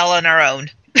island all on our own.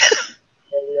 No,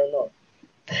 we are not.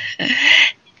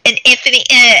 And Anthony,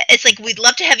 it's like we'd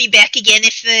love to have you back again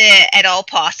if at all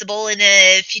possible in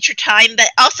a future time. But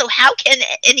also, how can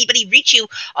anybody reach you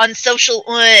on social?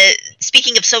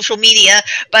 Speaking of social media,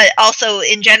 but also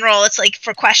in general, it's like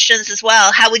for questions as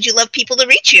well. How would you love people to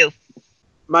reach you?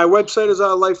 My website is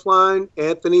our lifeline,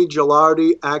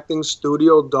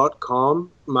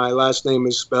 AnthonyGilardi.actingstudio.com. My last name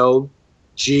is spelled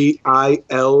Gilardi.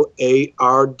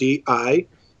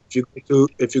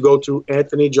 If you go to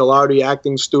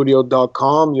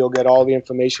AnthonyGilardiActingStudio.com, you'll get all the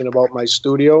information about my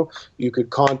studio. You could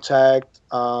contact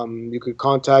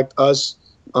us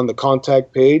on the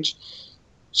contact page.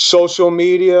 Social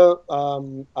media,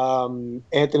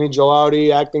 Anthony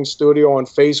Gilardi Acting Studio on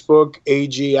Facebook,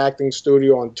 AG Acting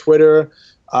Studio on Twitter.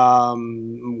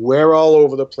 We're all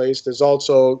over the place. There's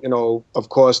also, of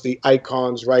course, the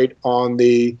icons right on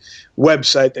the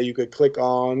website that you could click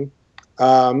on.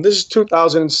 This is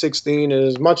 2016, and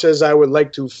as much as I would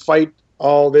like to fight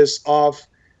all this off,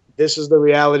 this is the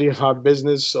reality of our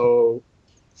business, so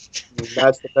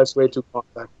that's the best way to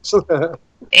contact us.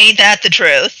 Ain't that the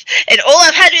truth? And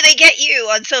Olaf, how do they get you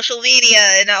on social media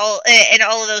and all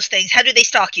of those things? How do they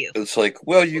stalk you? It's like,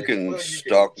 well, you can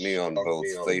stalk me on both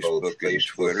Facebook and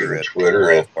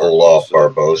Twitter at Olaf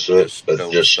Barbosa, but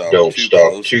just don't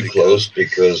stalk too close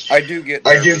because I do get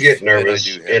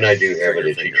nervous and I do have an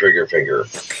itchy trigger finger.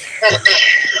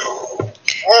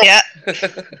 Yeah.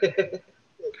 Okay,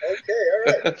 all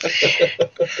right.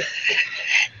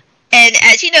 And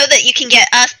as you know, that you can get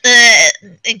us,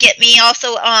 get me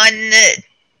also on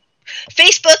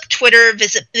Facebook, Twitter,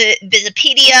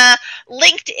 Visipedia,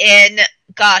 LinkedIn.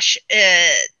 Gosh,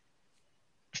 it's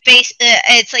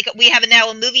like we have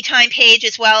now a Movie Time page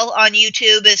as well on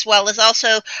YouTube, as well as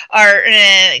also our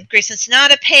Grayson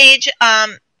Sonata page.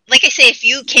 Like I say, if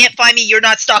you can't find me, you're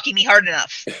not stalking me hard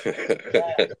enough.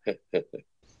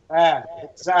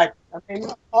 Exactly. I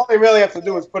mean, all they really have to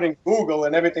do is put in Google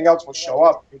and everything else will show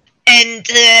up. And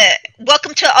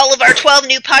welcome to all of our 12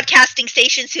 new podcasting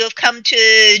stations who have come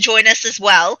to join us as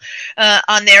well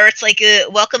on there. It's like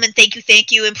welcome and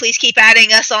thank you, and please keep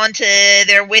adding us on to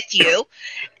there with you.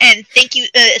 And thank you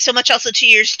so much also to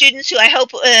your students who I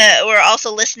hope were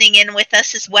also listening in with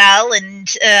us as well, and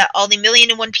all the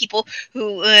 1,000,001 people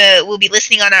who will be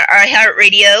listening on our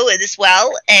iHeartRadio as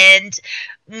well. And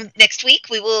next week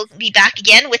we will be back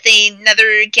again with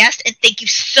another guest, and thank you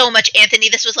so much, Anthony.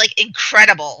 This was like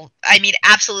incredible. I mean,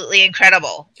 absolutely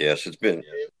incredible. Yes, it's been.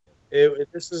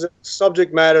 This is a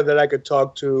subject matter that I could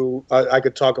talk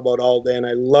about all day, and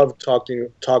I love talking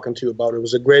to you about it. It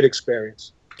was a great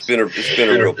experience. It's been a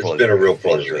real pleasure. It's been a real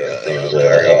pleasure. It was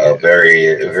a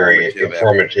very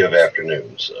informative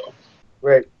afternoon. So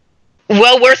great.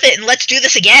 Well worth it, and let's do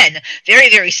this again very,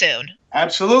 very soon.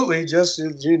 Absolutely. Just,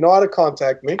 you know how to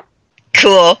contact me.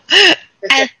 Cool.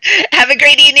 Have a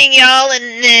great evening, y'all,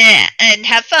 and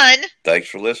have fun. Thanks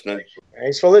for listening.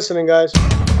 Thanks for listening, guys.